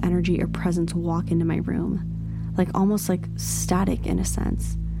feel this energy or presence walk into my room. Almost like static in a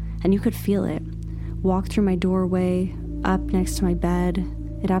sense. And you could feel it. Walk through my doorway, up next to my bed.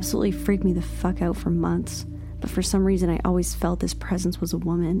 It absolutely freaked me the fuck out for months. But for some reason, I always felt this presence was a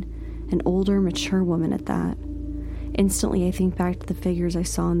woman. An older, mature woman at that. Instantly, I think back to the figures I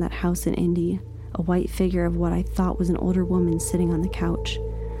saw in that house in Indy. A white figure of what I thought was an older woman sitting on the couch.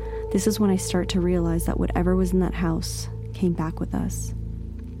 This is when I start to realize that whatever was in that house came back with us.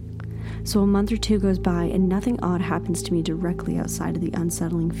 So a month or 2 goes by and nothing odd happens to me directly outside of the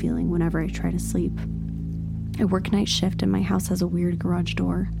unsettling feeling whenever I try to sleep. I work night shift and my house has a weird garage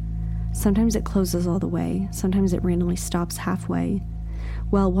door. Sometimes it closes all the way, sometimes it randomly stops halfway.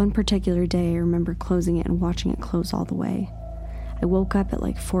 Well, one particular day I remember closing it and watching it close all the way. I woke up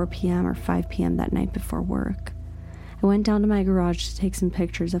at 4 p.m. or 5 p.m. that night before work. I went down to my garage to take some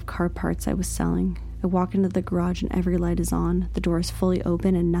pictures of car parts I was selling. I walk into the garage and every light is on, the door is fully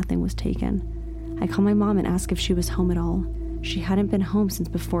open and nothing was taken. I call my mom and ask if she was home at all. She hadn't been home since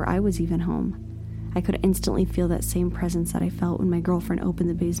before I was even home. I could instantly feel that same presence that I felt when my girlfriend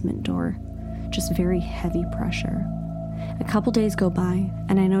opened the basement door. Just very heavy pressure. A couple days go by,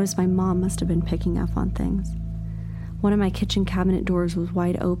 and I notice my mom must have been picking up on things. One of my kitchen cabinet doors was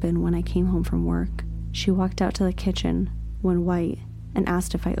wide open when I came home from work. She walked out to the kitchen, went white, and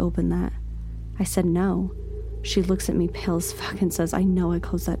asked if I opened that. I said no. She looks at me pale as fuck and says, I know I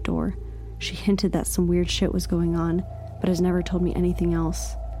closed that door. She hinted that some weird shit was going on, but has never told me anything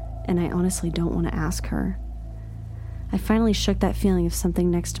else. And I honestly don't want to ask her. I finally shook that feeling of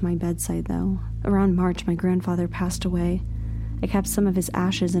something next to my bedside, though. Around March, my grandfather passed away. I kept some of his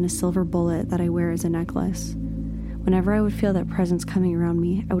ashes in a silver bullet that I wear as a necklace. Whenever I would feel that presence coming around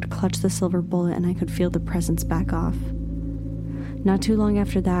me, I would clutch the silver bullet and I could feel the presence back off. Not too long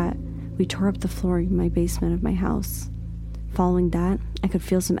after that, we tore up the flooring in my basement of my house. Following that, I could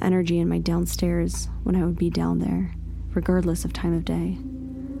feel some energy in my downstairs when I would be down there, regardless of time of day.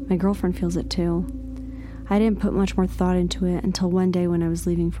 My girlfriend feels it too. I didn't put much more thought into it until one day when I was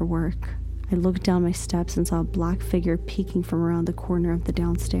leaving for work. I looked down my steps and saw a black figure peeking from around the corner of the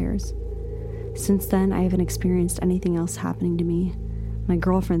downstairs. Since then, I haven't experienced anything else happening to me. My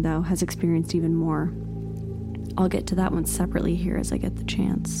girlfriend, though, has experienced even more. I'll get to that one separately here as I get the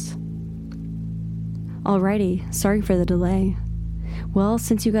chance. Alrighty, sorry for the delay. Well,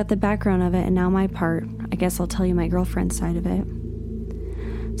 since you got the background of it and now my part, I guess I'll tell you my girlfriend's side of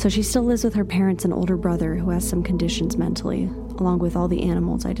it. So she still lives with her parents and older brother who has some conditions mentally, along with all the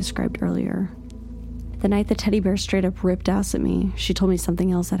animals I described earlier. The night the teddy bear straight up ripped ass at me, she told me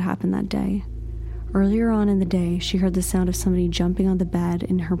something else had happened that day. Earlier on in the day, she heard the sound of somebody jumping on the bed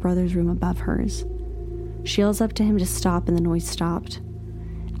in her brother's room above hers. She yells up to him to stop and the noise stopped.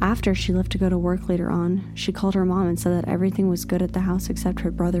 After she left to go to work later on, she called her mom and said that everything was good at the house except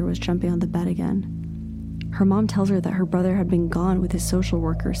her brother was jumping on the bed again. Her mom tells her that her brother had been gone with his social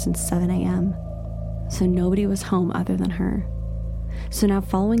worker since 7 a.m., so nobody was home other than her. So now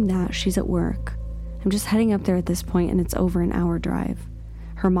following that, she's at work. I'm just heading up there at this point, and it's over an hour drive.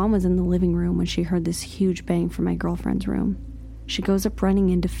 Her mom was in the living room when she heard this huge bang from my girlfriend's room. She goes up running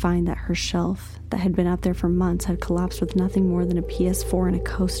in to find that her shelf, that had been up there for months, had collapsed with nothing more than a PS4 and a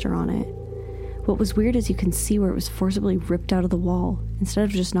coaster on it. What was weird is you can see where it was forcibly ripped out of the wall, instead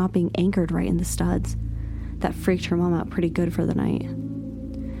of just not being anchored right in the studs. That freaked her mom out pretty good for the night.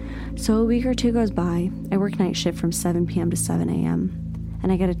 So a week or two goes by. I work night shift from 7 p.m. to 7 a.m.,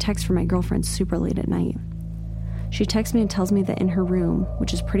 and I get a text from my girlfriend super late at night. She texts me and tells me that in her room,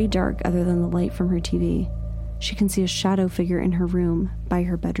 which is pretty dark other than the light from her TV, she can see a shadow figure in her room by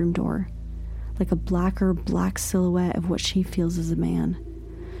her bedroom door, like a black silhouette of what she feels is a man.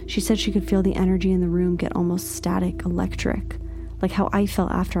 She said she could feel the energy in the room get almost static, electric, like how I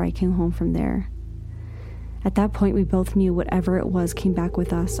felt after I came home from there. At that point, we both knew whatever it was came back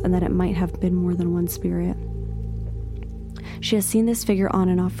with us and that it might have been more than one spirit. She has seen this figure on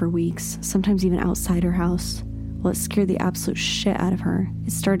and off for weeks, sometimes even outside her house. Well, it scared the absolute shit out of her.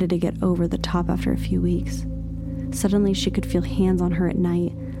 It started to get over the top after a few weeks. Suddenly, she could feel hands on her at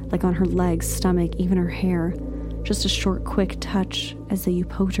night, like on her legs, stomach, even her hair. Just a short, quick touch as though you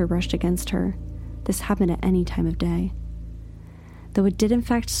poked or brushed against her. This happened at any time of day. Though it did in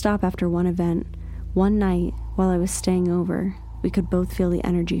fact stop after one event, one night, while I was staying over, we could both feel the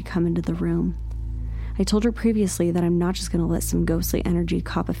energy come into the room. I told her previously that I'm not just going to let some ghostly energy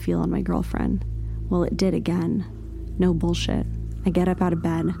cop a feel on my girlfriend. Well, it did again. No bullshit. I get up out of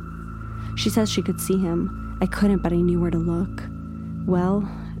bed. She says she could see him. I couldn't, but I knew where to look. Well,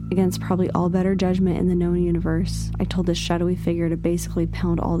 against probably all better judgment in the known universe, I told this shadowy figure to basically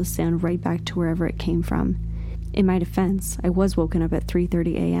pound all the sound right back to wherever it came from. In my defense, I was woken up at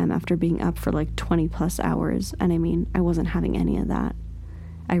 3:30 a.m. after being up for like 20 plus hours, and I mean, I wasn't having any of that.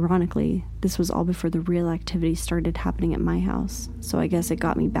 Ironically, this was all before the real activity started happening at my house, so I guess it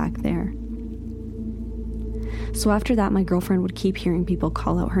got me back there. So after that, my girlfriend would keep hearing people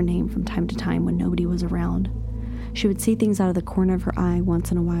call out her name from time to time when nobody was around. She would see things out of the corner of her eye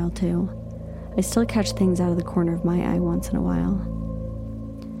once in a while too. I still catch things out of the corner of my eye once in a while.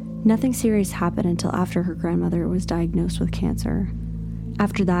 Nothing serious happened until after her grandmother was diagnosed with cancer.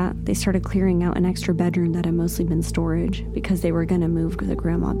 After that, they started clearing out an extra bedroom that had mostly been storage because they were going to move the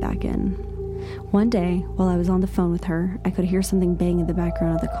grandma back in. One day, while I was on the phone with her, I could hear something bang in the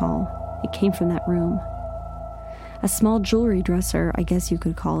background of the call. It came from that room. A small jewelry dresser, I guess you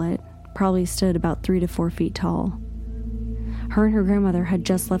could call it, probably stood about 3 to 4 feet tall. Her and her grandmother had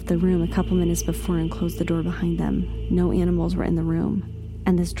just left the room a couple minutes before and closed the door behind them. No animals were in the room.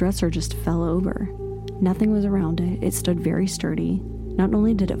 And this dresser just fell over. Nothing was around it. It stood very sturdy. Not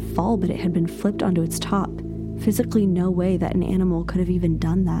only did it fall, but it had been flipped onto its top. Physically no way that an animal could have even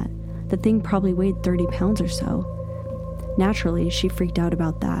done that. The thing probably weighed 30 pounds or so. Naturally, she freaked out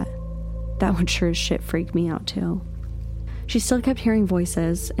about that. That would sure as shit freak me out too. She still kept hearing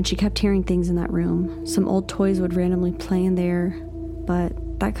voices, and she kept hearing things in that room. Some old toys would randomly play in there,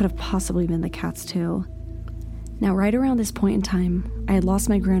 but that could have possibly been the cats too. Now, right around this point in time, I had lost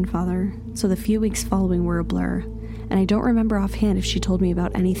my grandfather, so the few weeks following were a blur, and I don't remember offhand if she told me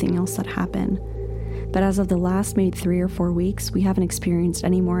about anything else that happened. But as of the last maybe 3 or 4 weeks, we haven't experienced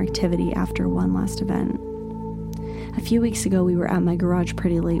any more activity after one last event. A few weeks ago, we were at my garage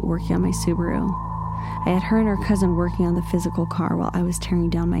pretty late working on my Subaru. I had her and her cousin working on the physical car while I was tearing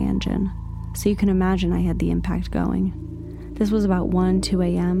down my engine, so you can imagine I had the impact going. This was about 1-2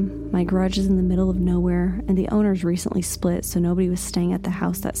 a.m. My garage is in the middle of nowhere, and the owners recently split, so nobody was staying at the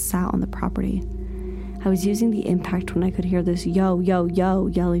house that sat on the property. I was using the impact when I could hear this yo, yo, yo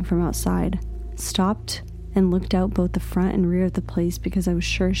yelling from outside. Stopped and looked out both the front and rear of the place because I was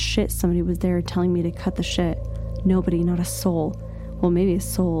sure as shit somebody was there telling me to cut the shit. Nobody, not a soul. Well, maybe a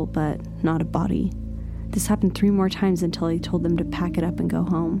soul, but not a body. This happened 3 more times until I told them to pack it up and go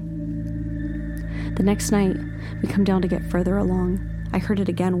home. The next night, we come down to get further along. I heard it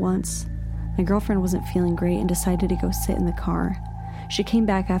again once. My girlfriend wasn't feeling great and decided to go sit in the car. She came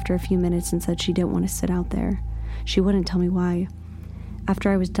back after a few minutes and said she didn't want to sit out there. She wouldn't tell me why. After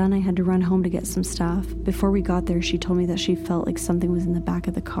I was done, I had to run home to get some stuff. Before we got there, she told me that she felt like something was in the back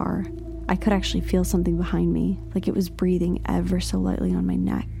of the car. I could actually feel something behind me, like it was breathing ever so lightly on my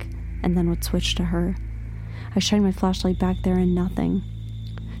neck, and then would switch to her. I shined my flashlight back there and nothing.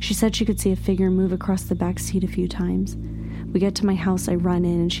 She said she could see a figure move across the back seat a few times. We get to my house, I run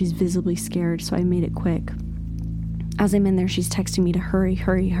in, and she's visibly scared, so I made it quick. As I'm in there, she's texting me to hurry,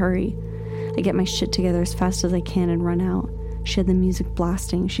 hurry, hurry. I get my shit together as fast as I can and run out. She had the music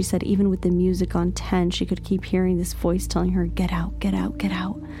blasting. She said even with the music on 10, she could keep hearing this voice telling her, get out, get out, get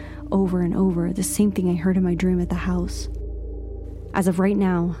out, over and over, the same thing I heard in my dream at the house. As of right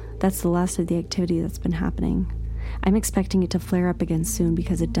now, that's the last of the activity that's been happening. I'm expecting it to flare up again soon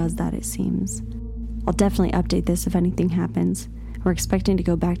because it does that, it seems. I'll definitely update this if anything happens. We're expecting to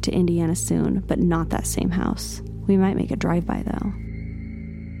go back to Indiana soon, but not that same house. We might make a drive-by though.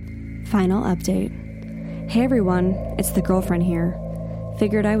 Final update. Hey everyone, it's the girlfriend here.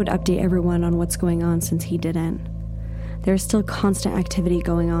 Figured I would update everyone on what's going on since he didn't. There's still constant activity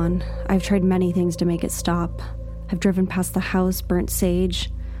going on. I've tried many things to make it stop. I've driven past the house, burnt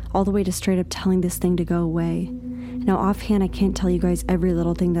sage, all the way to straight up telling this thing to go away. Now offhand, I can't tell you guys every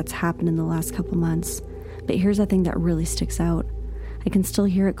little thing that's happened in the last couple months, but here's the thing that really sticks out. I can still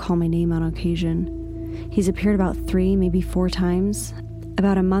hear it call my name on occasion. He's appeared about 3, maybe 4 times.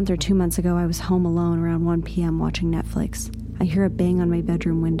 About a month or 2 months ago, I was home alone around 1 p.m. watching Netflix. I hear a bang on my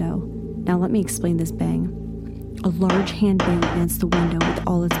bedroom window. Now let me explain this bang. A large hand bang against the window with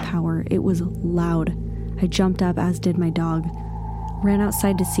all its power. It was loud. I jumped up, as did my dog. Ran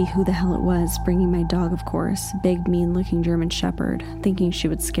outside to see who the hell it was, bringing my dog, of course, big, mean-looking German Shepherd, thinking she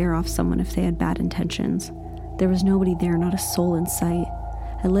would scare off someone if they had bad intentions. There was nobody there, not a soul in sight.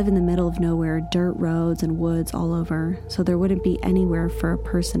 I live in the middle of nowhere, dirt roads and woods all over, so there wouldn't be anywhere for a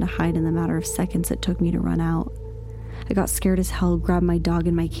person to hide in the matter of seconds it took me to run out. I got scared as hell, grabbed my dog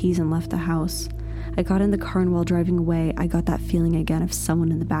and my keys and left the house. I got in the car and while driving away, I got that feeling again of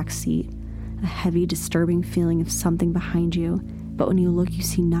someone in the back seat. A heavy, disturbing feeling of something behind you, but when you look, you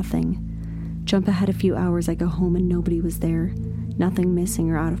see nothing. Jump ahead a few hours, I go home and nobody was there. Nothing missing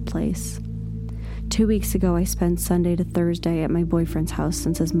or out of place. 2 weeks ago, I spent Sunday to Thursday at my boyfriend's house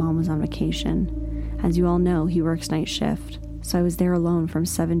since his mom was on vacation. As you all know, he works night shift, so I was there alone from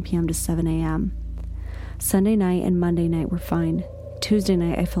 7 p.m. to 7 a.m. Sunday night and Monday night were fine. Tuesday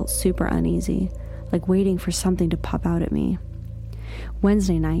night, I felt super uneasy, like waiting for something to pop out at me.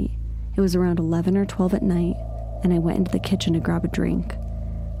 Wednesday night, it was around 11 or 12 at night, and I went into the kitchen to grab a drink.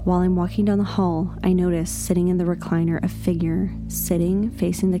 While I'm walking down the hall, I noticed, sitting in the recliner, a figure sitting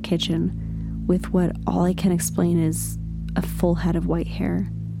facing the kitchen with what all I can explain is a full head of white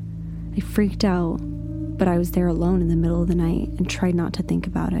hair. I freaked out, but I was there alone in the middle of the night and tried not to think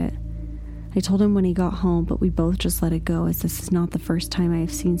about it. I told him when he got home, but we both just let it go as this is not the first time I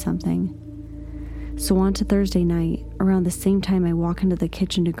have seen something. So on to Thursday night, around the same time I walk into the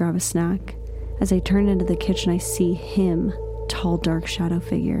kitchen to grab a snack. As I turn into the kitchen, I see him, tall, dark shadow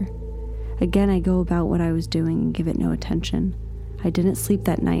figure. Again, I go about what I was doing and give it no attention. I didn't sleep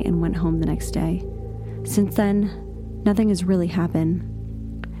that night and went home the next day. Since then, nothing has really happened.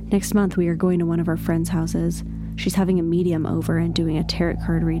 Next month, we are going to one of our friends' houses. She's having a medium over and doing a tarot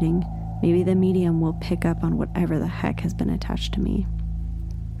card reading. Maybe the medium will pick up on whatever the heck has been attached to me.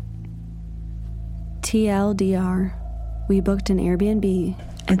 TLDR, we booked an Airbnb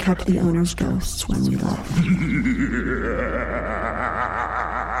and kept the owner's ghosts when we left.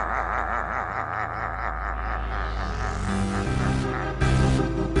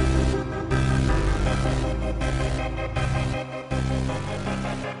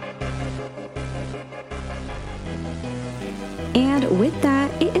 And with that,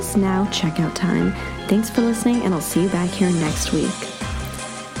 it is now checkout time. Thanks for listening, and I'll see you back here next week.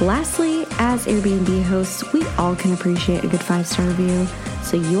 Lastly, as Airbnb hosts, we all can appreciate a good 5-star review.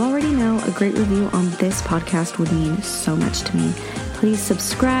 So you already know a great review on this podcast would mean so much to me. Please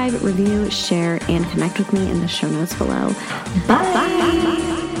subscribe, review, share, and connect with me in the show notes below.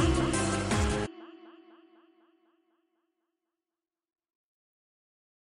 Bye!